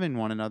both loving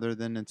one another,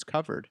 then it's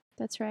covered.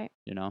 That's right.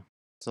 You know,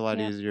 it's a lot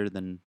easier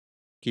than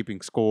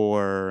keeping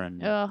score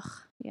and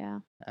yeah,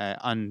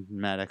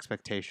 unmet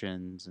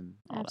expectations and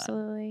all that.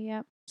 Absolutely,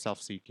 yep.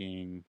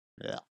 self-seeking.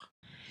 Ugh.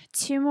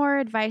 2 more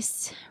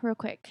advice real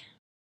quick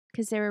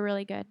because they were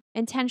really good.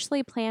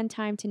 Intentionally plan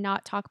time to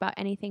not talk about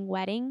anything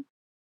wedding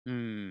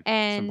It's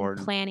and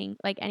important. planning,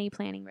 like any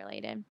planning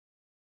related.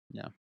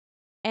 Yeah.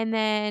 And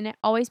then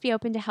always be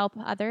open to help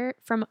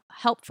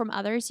from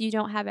others. You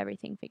don't have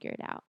everything figured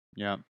out.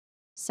 Yeah.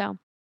 So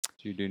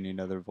You do need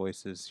other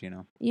voices,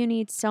 you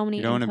need so many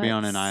You don't want to be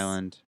on an inputs.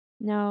 island.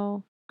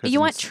 No. 'Cause You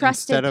want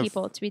trusted instead of-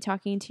 people to be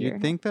talking to your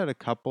You'd think that a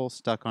couple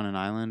stuck on an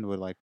island would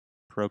like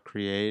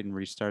procreate and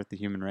restart the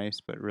human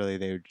race, but really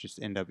they would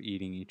just end up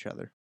eating each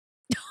other.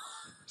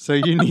 So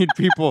you need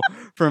people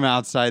from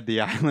outside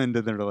the island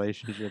of the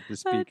relationship to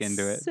speak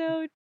into it.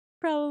 So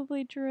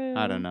probably true.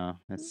 I don't know.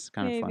 It's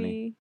kind of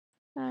funny.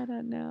 I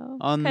don't know.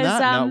 On 'Cause,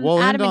 that note, we'll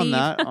end Adam and on Eve.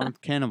 that on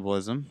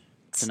cannibalism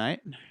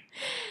tonight.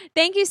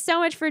 Thank you so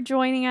much for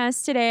joining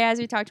us today as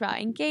we talked about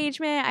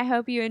engagement. I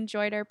hope you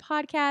enjoyed our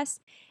podcast.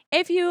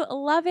 If you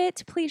love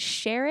it, please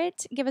share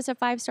it. Give us a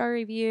 5-star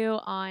review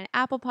on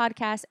Apple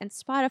Podcasts and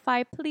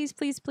Spotify. Please,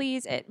 please,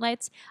 please. It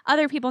lets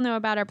other people know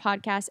about our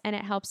podcast and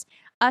it helps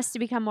us to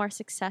become more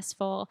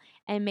successful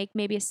and make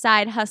maybe a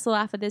side hustle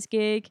off of this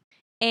gig.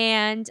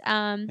 And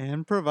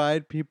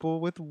provide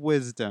people with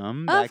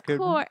wisdom of that could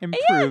course,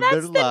 improve that's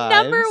their the lives.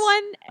 number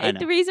I one know.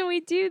 the reason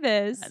we do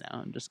this. I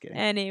know, I'm just kidding.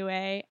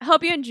 Anyway,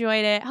 hope you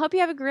enjoyed it. Hope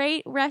you have a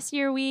great rest of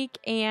your week.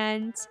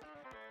 And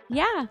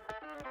yeah,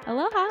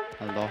 aloha.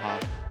 Aloha.